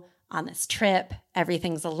go on this trip.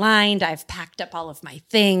 Everything's aligned. I've packed up all of my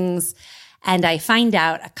things. And I find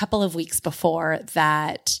out a couple of weeks before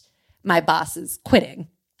that my boss is quitting.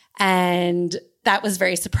 And that was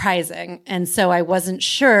very surprising. And so I wasn't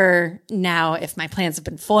sure now if my plans have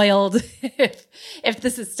been foiled, if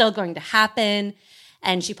this is still going to happen.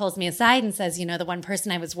 And she pulls me aside and says, the one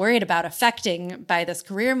person I was worried about affecting by this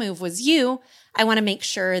career move was you. I want to make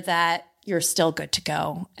sure that you're still good to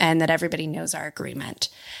go and that everybody knows our agreement.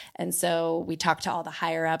 And so we talked to all the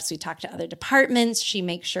higher ups. We talked to other departments. She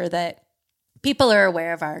makes sure that people are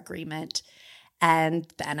aware of our agreement. And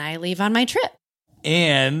then I leave on my trip.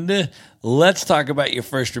 And let's talk about your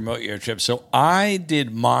first remote year trip. So I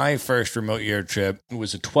did my first remote year trip. It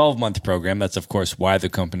was a 12-month program. That's, of course, why the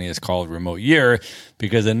company is called Remote Year,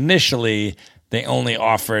 because initially they only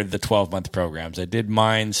offered the 12-month programs. I did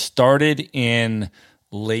mine, started in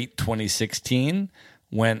late 2016,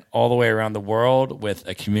 went all the way around the world with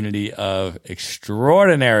a community of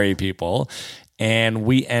extraordinary people. And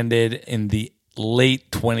we ended in the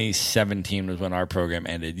late 2017 was when our program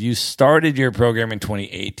ended. You started your program in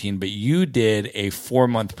 2018, but you did a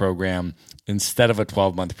 4-month program instead of a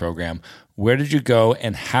 12-month program. Where did you go,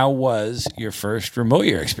 and how was your first remote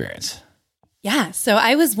year experience? Yeah, so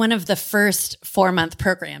I was one of the first 4-month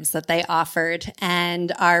programs that they offered,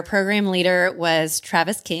 and our program leader was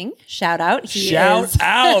Travis King. Shout out. Shout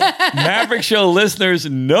out. Maverick Show listeners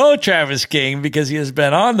know Travis King because he has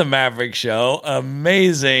been on the Maverick Show.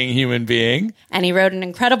 Amazing human being. And he wrote an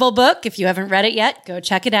incredible book. If you haven't read it yet, go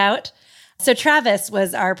check it out. So Travis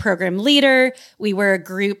was our program leader. We were a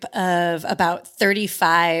group of about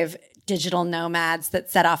 35 digital nomads that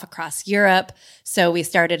set off across Europe. So we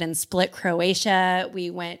started in Split, Croatia. We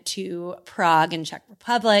went to Prague in Czech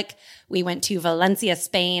Republic. We went to Valencia,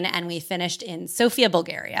 Spain, and we finished in Sofia,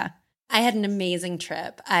 Bulgaria. I had an amazing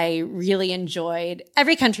trip. I really enjoyed.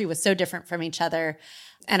 Every country was so different from each other,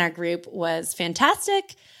 and our group was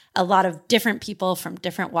fantastic. A lot of different people from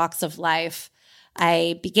different walks of life.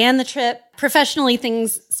 I began the trip. Professionally,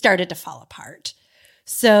 things started to fall apart.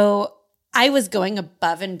 So I was going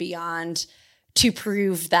above and beyond to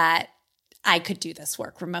prove that I could do this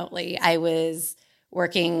work remotely. I was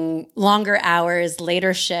working longer hours,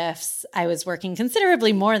 later shifts. I was working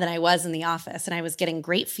considerably more than I was in the office, and I was getting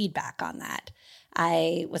great feedback on that.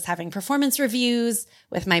 I was having performance reviews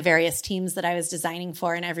with my various teams that I was designing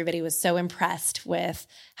for, and everybody was so impressed with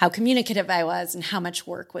how communicative I was and how much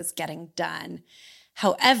work was getting done.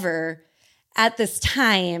 However, at this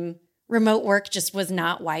time, remote work just was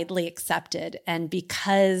not widely accepted. And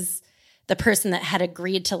because the person that had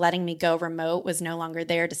agreed to letting me go remote was no longer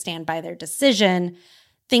there to stand by their decision,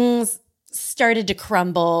 things started to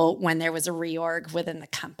crumble when there was a reorg within the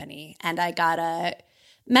company. And I got a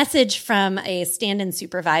message from a stand-in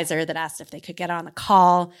supervisor that asked if they could get on the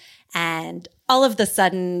call. And all of the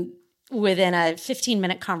sudden, within a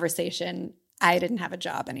 15-minute conversation, I didn't have a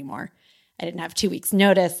job anymore. I didn't have 2 weeks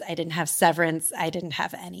notice. I didn't have severance. I didn't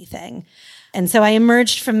have anything. And so I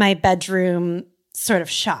emerged from my bedroom sort of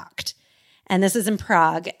shocked. And this is in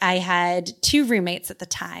Prague. I had 2 roommates at the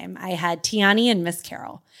time. I had Tiani and Miss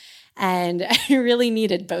Carol. And I really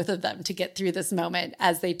needed both of them to get through this moment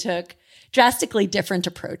as they took drastically different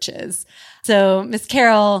approaches. So Miss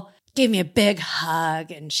Carol gave me a big hug,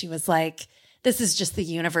 and she was like, "This is just the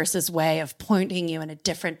universe's way of pointing you in a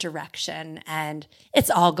different direction, and it's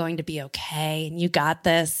all going to be okay, and you got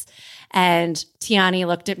this." And Tiani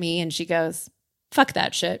looked at me and she goes, "Fuck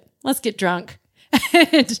that shit. Let's get drunk."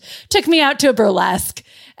 And took me out to a burlesque.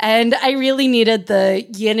 And I really needed the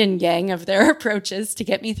yin and yang of their approaches to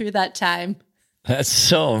get me through that time. That's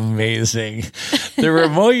so amazing. The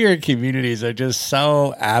remote year communities are just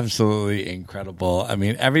so absolutely incredible. I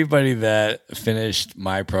mean, everybody that finished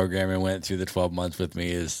my program and went through the 12 months with me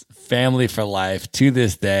is family for life. To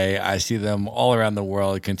this day, I see them all around the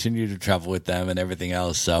world, continue to travel with them and everything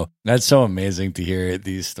else. So that's so amazing to hear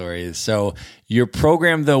these stories. So your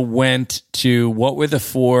program, though, went to, what were the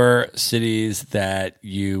 4 cities that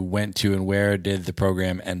you went to, and where did the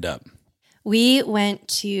program end up? We went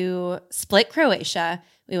to Split, Croatia.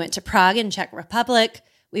 We went to Prague in Czech Republic.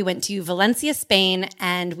 We went to Valencia, Spain,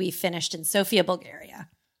 and we finished in Sofia, Bulgaria.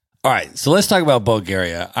 All right, so let's talk about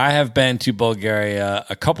Bulgaria. I have been to Bulgaria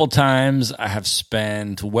a couple times. I have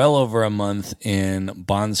spent well over a month in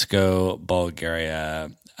Bansko, Bulgaria.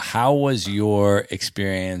 How was your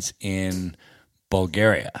experience in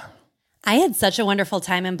Bulgaria? I had such a wonderful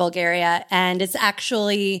time in Bulgaria, and it's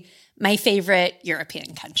actually my favorite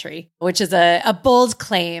European country, which is a bold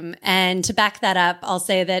claim. And to back that up, I'll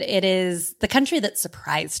say that it is the country that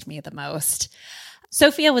surprised me the most.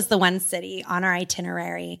 Sofia was the one city on our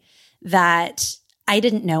itinerary that I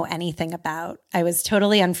didn't know anything about. I was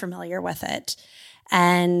totally unfamiliar with it.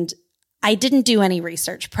 And I didn't do any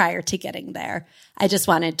research prior to getting there. I just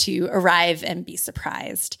wanted to arrive and be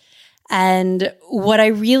surprised. And what I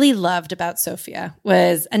really loved about Sofia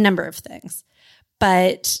was a number of things.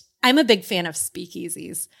 But I'm a big fan of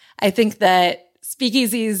speakeasies. I think that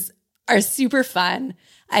speakeasies are super fun.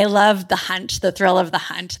 I love the hunt, the thrill of the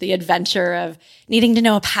hunt, the adventure of needing to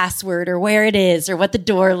know a password or where it is or what the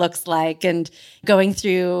door looks like, and going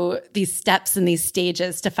through these steps and these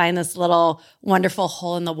stages to find this little wonderful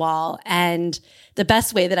hole in the wall. And the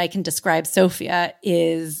best way that I can describe Sofia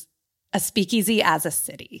is a speakeasy as a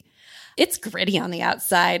city. It's gritty on the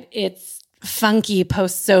outside. It's funky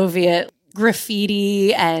post-Soviet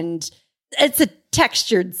graffiti, and it's a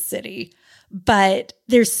textured city. But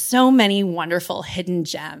there's so many wonderful hidden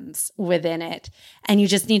gems within it. And you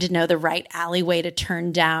just need to know the right alleyway to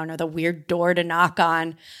turn down or the weird door to knock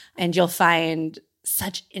on. And you'll find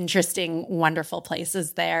such interesting, wonderful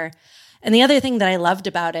places there. And the other thing that I loved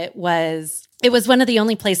about it was one of the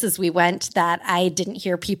only places we went that I didn't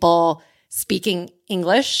hear people speaking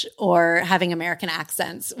English or having American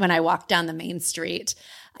accents when I walked down the main street.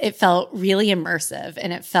 It felt really immersive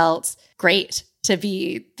and it felt great to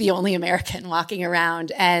be the only American walking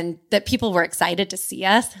around and that people were excited to see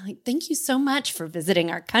us. They're like, thank you so much for visiting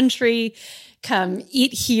our country. Come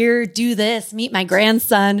eat here, do this, meet my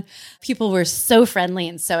grandson. People were so friendly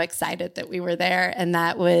and so excited that we were there. And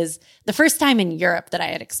that was the first time in Europe that I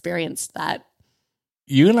had experienced that.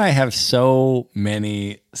 You and I have so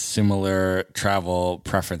many similar travel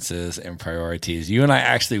preferences and priorities. You and I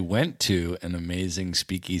actually went to an amazing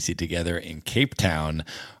speakeasy together in Cape Town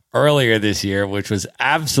earlier this year, which was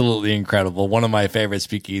absolutely incredible. One of my favorite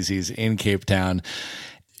speakeasies in Cape Town.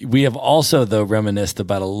 We have also, though, reminisced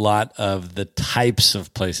about a lot of the types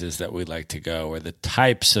of places that we like to go or the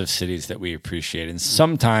types of cities that we appreciate. And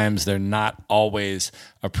sometimes they're not always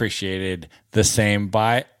appreciated the same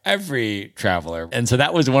by every traveler. And so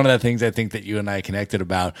that was one of the things I think that you and I connected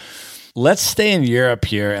about. Let's stay in Europe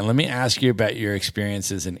here. And let me ask you about your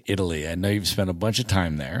experiences in Italy. I know you've spent a bunch of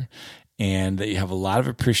time there and that you have a lot of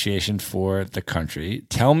appreciation for the country.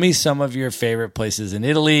 Tell me some of your favorite places in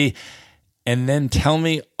Italy. And then tell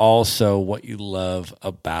me also what you love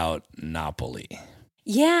about Napoli.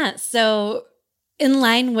 Yeah. So in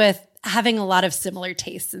line with having a lot of similar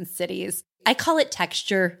tastes in cities, I call it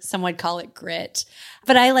texture. Some would call it grit.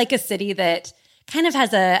 But I like a city that kind of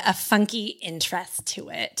has a funky interest to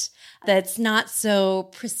it, that's not so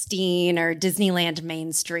pristine or Disneyland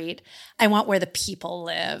Main Street. I want where the people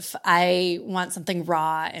live. I want something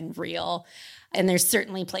raw and real. And there's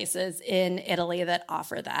certainly places in Italy that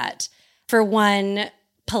offer that. For one,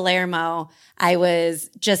 Palermo, I was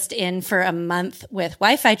just in for a month with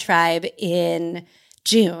Wi-Fi Tribe in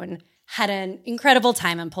June. Had an incredible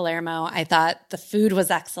time in Palermo. I thought the food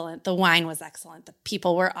was excellent. The wine was excellent. The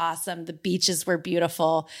people were awesome. The beaches were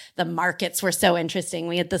beautiful. The markets were so interesting.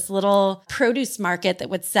 We had this little produce market that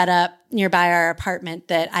would set up nearby our apartment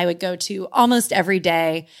that I would go to almost every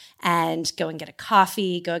day and go and get a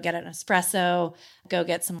coffee, go get an espresso, go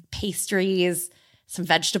get some pastries, some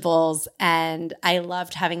vegetables. And I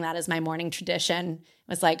loved having that as my morning tradition.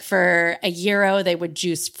 It was like for €1, they would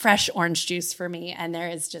juice fresh orange juice for me. And there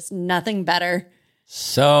is just nothing better.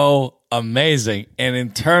 So amazing. And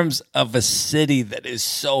in terms of a city that is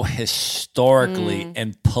so historically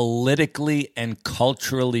and politically and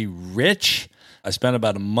culturally rich, I spent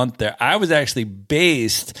about a month there. I was actually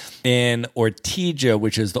based in Ortigia,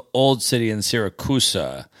 which is the old city in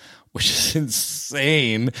Syracuse, which is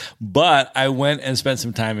insane. But I went and spent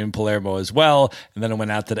some time in Palermo as well. And then I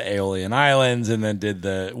went out to the Aeolian Islands and then did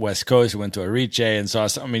the West Coast. I went to Arice and saw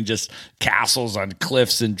just castles on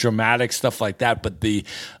cliffs and dramatic stuff like that. But the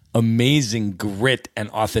amazing grit and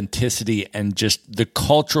authenticity and just the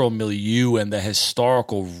cultural milieu and the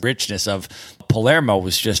historical richness of Palermo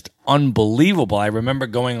was just unbelievable. I remember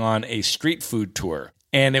going on a street food tour,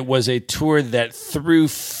 and it was a tour that through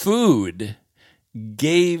food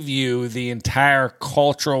gave you the entire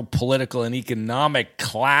cultural, political, and economic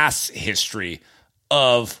class history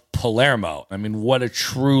of Palermo. I mean, what a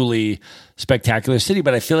truly spectacular city,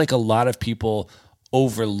 but I feel like a lot of people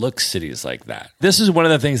overlook cities like that. This is one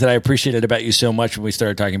of the things that I appreciated about you so much when we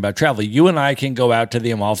started talking about travel. You and I can go out to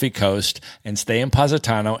the Amalfi Coast and stay in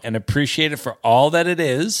Positano and appreciate it for all that it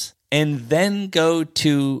is, and then go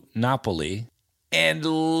to Napoli and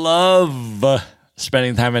love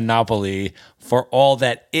spending time in Napoli for all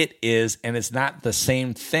that it is. And it's not the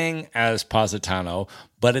same thing as Positano,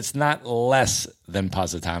 but it's not less than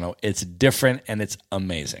Positano. It's different and it's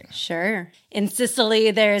amazing. Sure. In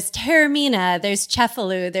Sicily, there's Taormina, there's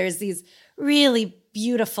Cefalù, there's these really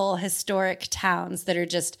beautiful historic towns that are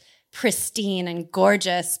just pristine and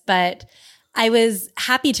gorgeous. But I was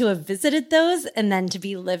happy to have visited those and then to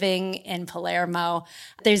be living in Palermo.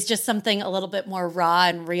 There's just something a little bit more raw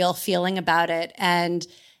and real feeling about it. And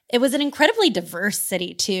it was an incredibly diverse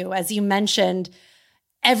city too. As you mentioned,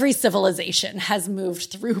 every civilization has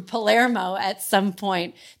moved through Palermo at some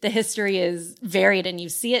point. The history is varied and you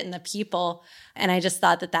see it in the people. And I just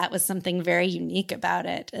thought that that was something very unique about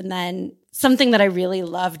it. And then something that I really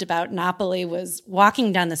loved about Napoli was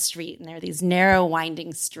walking down the street, and there are these narrow,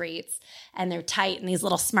 winding streets, and they're tight, and these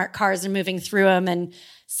little smart cars are moving through them, and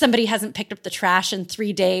somebody hasn't picked up the trash in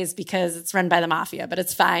 3 days because it's run by the mafia, but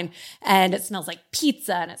it's fine. And it smells like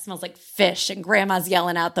pizza, and it smells like fish, and grandma's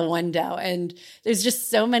yelling out the window. And there's just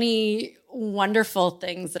so many wonderful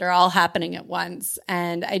things that are all happening at once.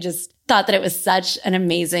 And I just thought that it was such an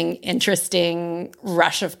amazing, interesting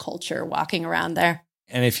rush of culture walking around there.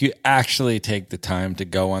 And if you actually take the time to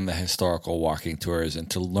go on the historical walking tours and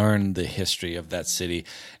to learn the history of that city,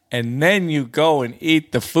 and then you go and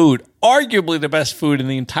eat the food, arguably the best food in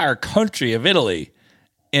the entire country of Italy,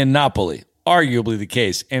 in Napoli, arguably the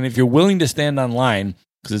case. And if you're willing to stand online,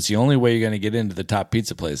 because it's the only way you're going to get into the top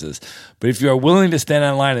pizza places, but if you are willing to stand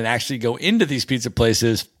online and actually go into these pizza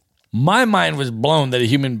places, my mind was blown that a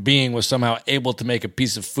human being was somehow able to make a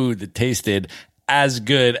piece of food that tasted as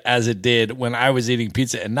good as it did when I was eating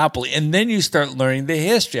pizza in Napoli. And then you start learning the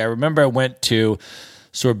history. I remember I went to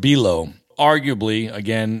Sorbillo, arguably,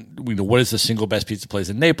 again, what is the single best pizza place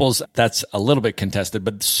in Naples? That's a little bit contested,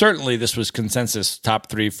 but certainly this was consensus top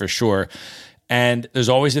 3 for sure. And there's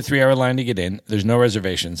always a 3-hour line to get in. There's no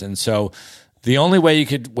reservations. And so the only way you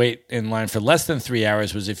could wait in line for less than 3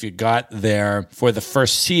 hours was if you got there for the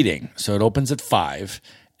first seating. So it opens at 5.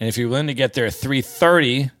 And if you're willing to get there at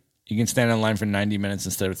 3:30, you can stand in line for 90 minutes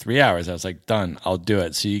instead of 3 hours. I was like, done, I'll do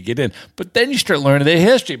it. So you get in. But then you start learning the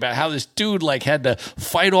history about how this dude had to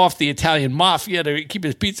fight off the Italian mafia to keep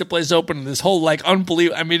his pizza place open, and this whole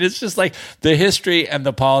unbelievable. I mean, it's just the history and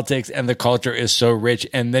the politics and the culture is so rich.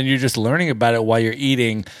 And then you're just learning about it while you're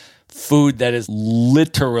eating food that is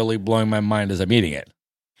literally blowing my mind as I'm eating it.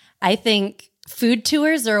 I think food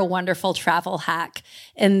tours are a wonderful travel hack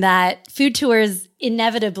in that food tours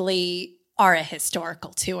inevitably are a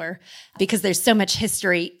historical tour because there's so much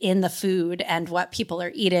history in the food and what people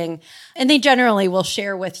are eating. And they generally will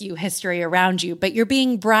share with you history around you, but you're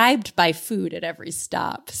being bribed by food at every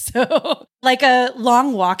stop. So a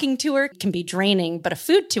long walking tour can be draining, but a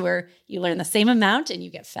food tour, you learn the same amount and you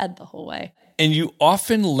get fed the whole way. And you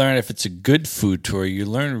often learn, if it's a good food tour, you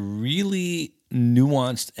learn really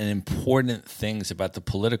nuanced and important things about the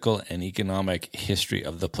political and economic history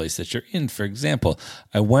of the place that you're in. For example,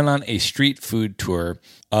 I went on a street food tour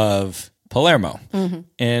of Palermo. Mm-hmm.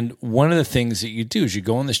 And one of the things that you do is you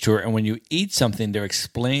go on this tour, and when you eat something, they're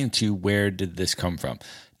explaining to you, where did this come from?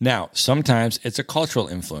 Now, sometimes it's a cultural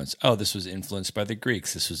influence. Oh, this was influenced by the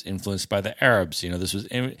Greeks. This was influenced by the Arabs. This was,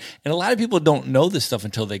 and a lot of people don't know this stuff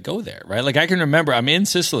until they go there, right? I can remember I'm in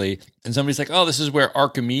Sicily, and somebody's like, oh, this is where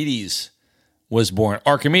Archimedes was born.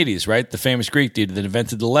 Archimedes, right? The famous Greek dude that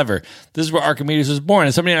invented the lever. This is where Archimedes was born.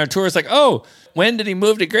 And somebody on our tour is like, oh, when did he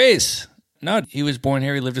move to Greece? No, he was born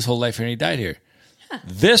here. He lived his whole life here and he died here. Huh.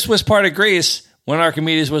 This was part of Greece when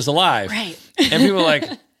Archimedes was alive. Right. And people were like,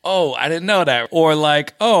 oh, I didn't know that. Or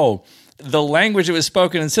oh, the language that was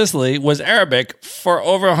spoken in Sicily was Arabic for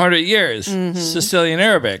over 100 years, Sicilian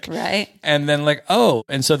Arabic. Right. And then oh,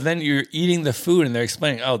 and so then you're eating the food and they're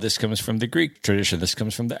explaining, oh, this comes from the Greek tradition, this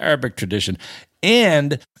comes from the Arabic tradition.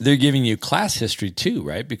 And they're giving you class history too,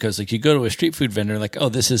 right? Because you go to a street food vendor oh,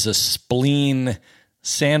 this is a spleen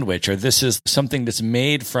sandwich, or this is something that's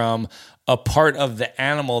made from a part of the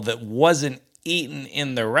animal that wasn't eaten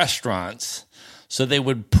in the restaurants. So they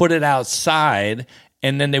would put it outside,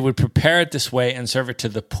 and then they would prepare it this way and serve it to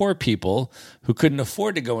the poor people who couldn't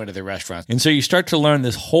afford to go into the restaurant. And so you start to learn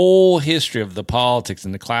this whole history of the politics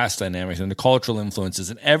and the class dynamics and the cultural influences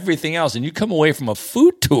and everything else. And you come away from a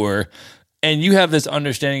food tour and you have this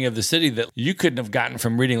understanding of the city that you couldn't have gotten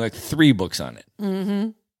from reading 3 books on it. Mm-hmm.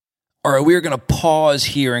 All right, we're going to pause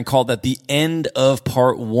here and call that the end of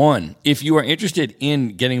part 1. If you are interested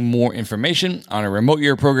in getting more information on a remote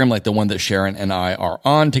year program like the one that Sharon and I are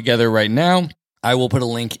on together right now, I will put a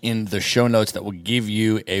link in the show notes that will give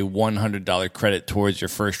you a $100 credit towards your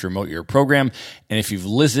first remote year program. And if you've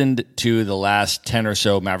listened to the last 10 or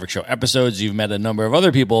so Maverick Show episodes, you've met a number of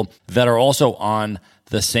other people that are also on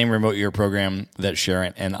the same remote year program that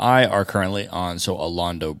Sharon and I are currently on. So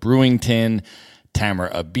Alondo Brewington,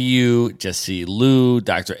 Tamara Abiyu, Jesse Liu,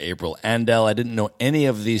 Dr. April Andel. I didn't know any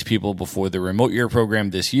of these people before the remote year program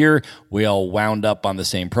this year. We all wound up on the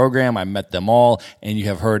same program. I met them all, and you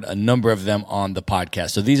have heard a number of them on the podcast.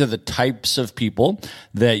 So these are the types of people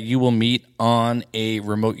that you will meet on a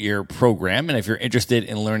remote year program. And if you're interested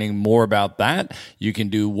in learning more about that, you can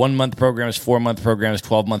do 1-month programs, 4-month programs,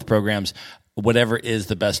 12-month programs, whatever is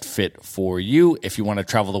the best fit for you if you want to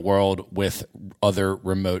travel the world with other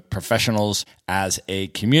remote professionals as a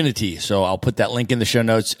community. So I'll put that link in the show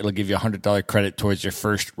notes. It'll give you $100 credit towards your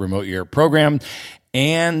first remote year program.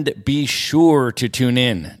 And be sure to tune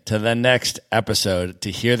in to the next episode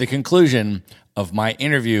to hear the conclusion of my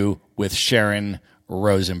interview with Sharon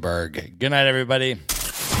Rosenberg. Good night, everybody.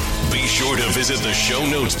 Be Be sure to visit the show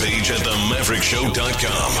notes page at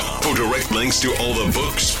themaverickshow.com for direct links to all the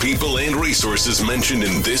books, people, and resources mentioned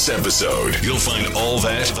in this episode. You'll find all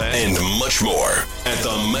that and much more at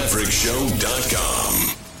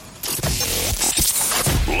themaverickshow.com.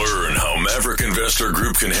 Learn how Maverick Investor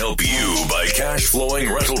Group can help you buy cash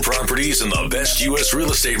flowing rental properties in the best U.S. real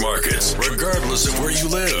estate markets, regardless of where you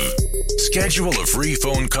live. Schedule a free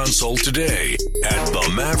phone consult today at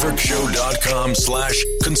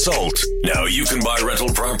themaverickshow.com/consult. Now you can buy rental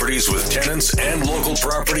properties with tenants and local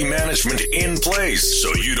property management in place,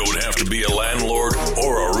 so you don't have to be a landlord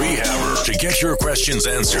or a rehabber. To get your questions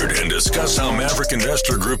answered and discuss how Maverick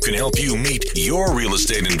Investor Group can help you meet your real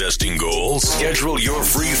estate investing goals, schedule your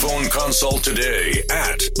free phone consult today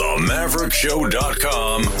at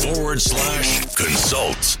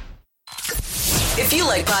themaverickshow.com/consult. If you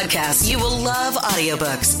like podcasts, you will love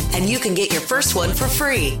audiobooks, and you can get your first one for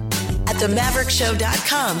free at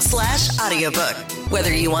themaverickshow.com/audiobook.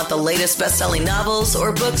 Whether you want the latest best-selling novels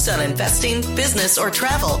or books on investing, business, or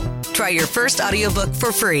travel, try your first audiobook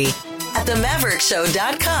for free at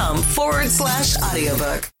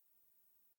themaverickshow.com/audiobook.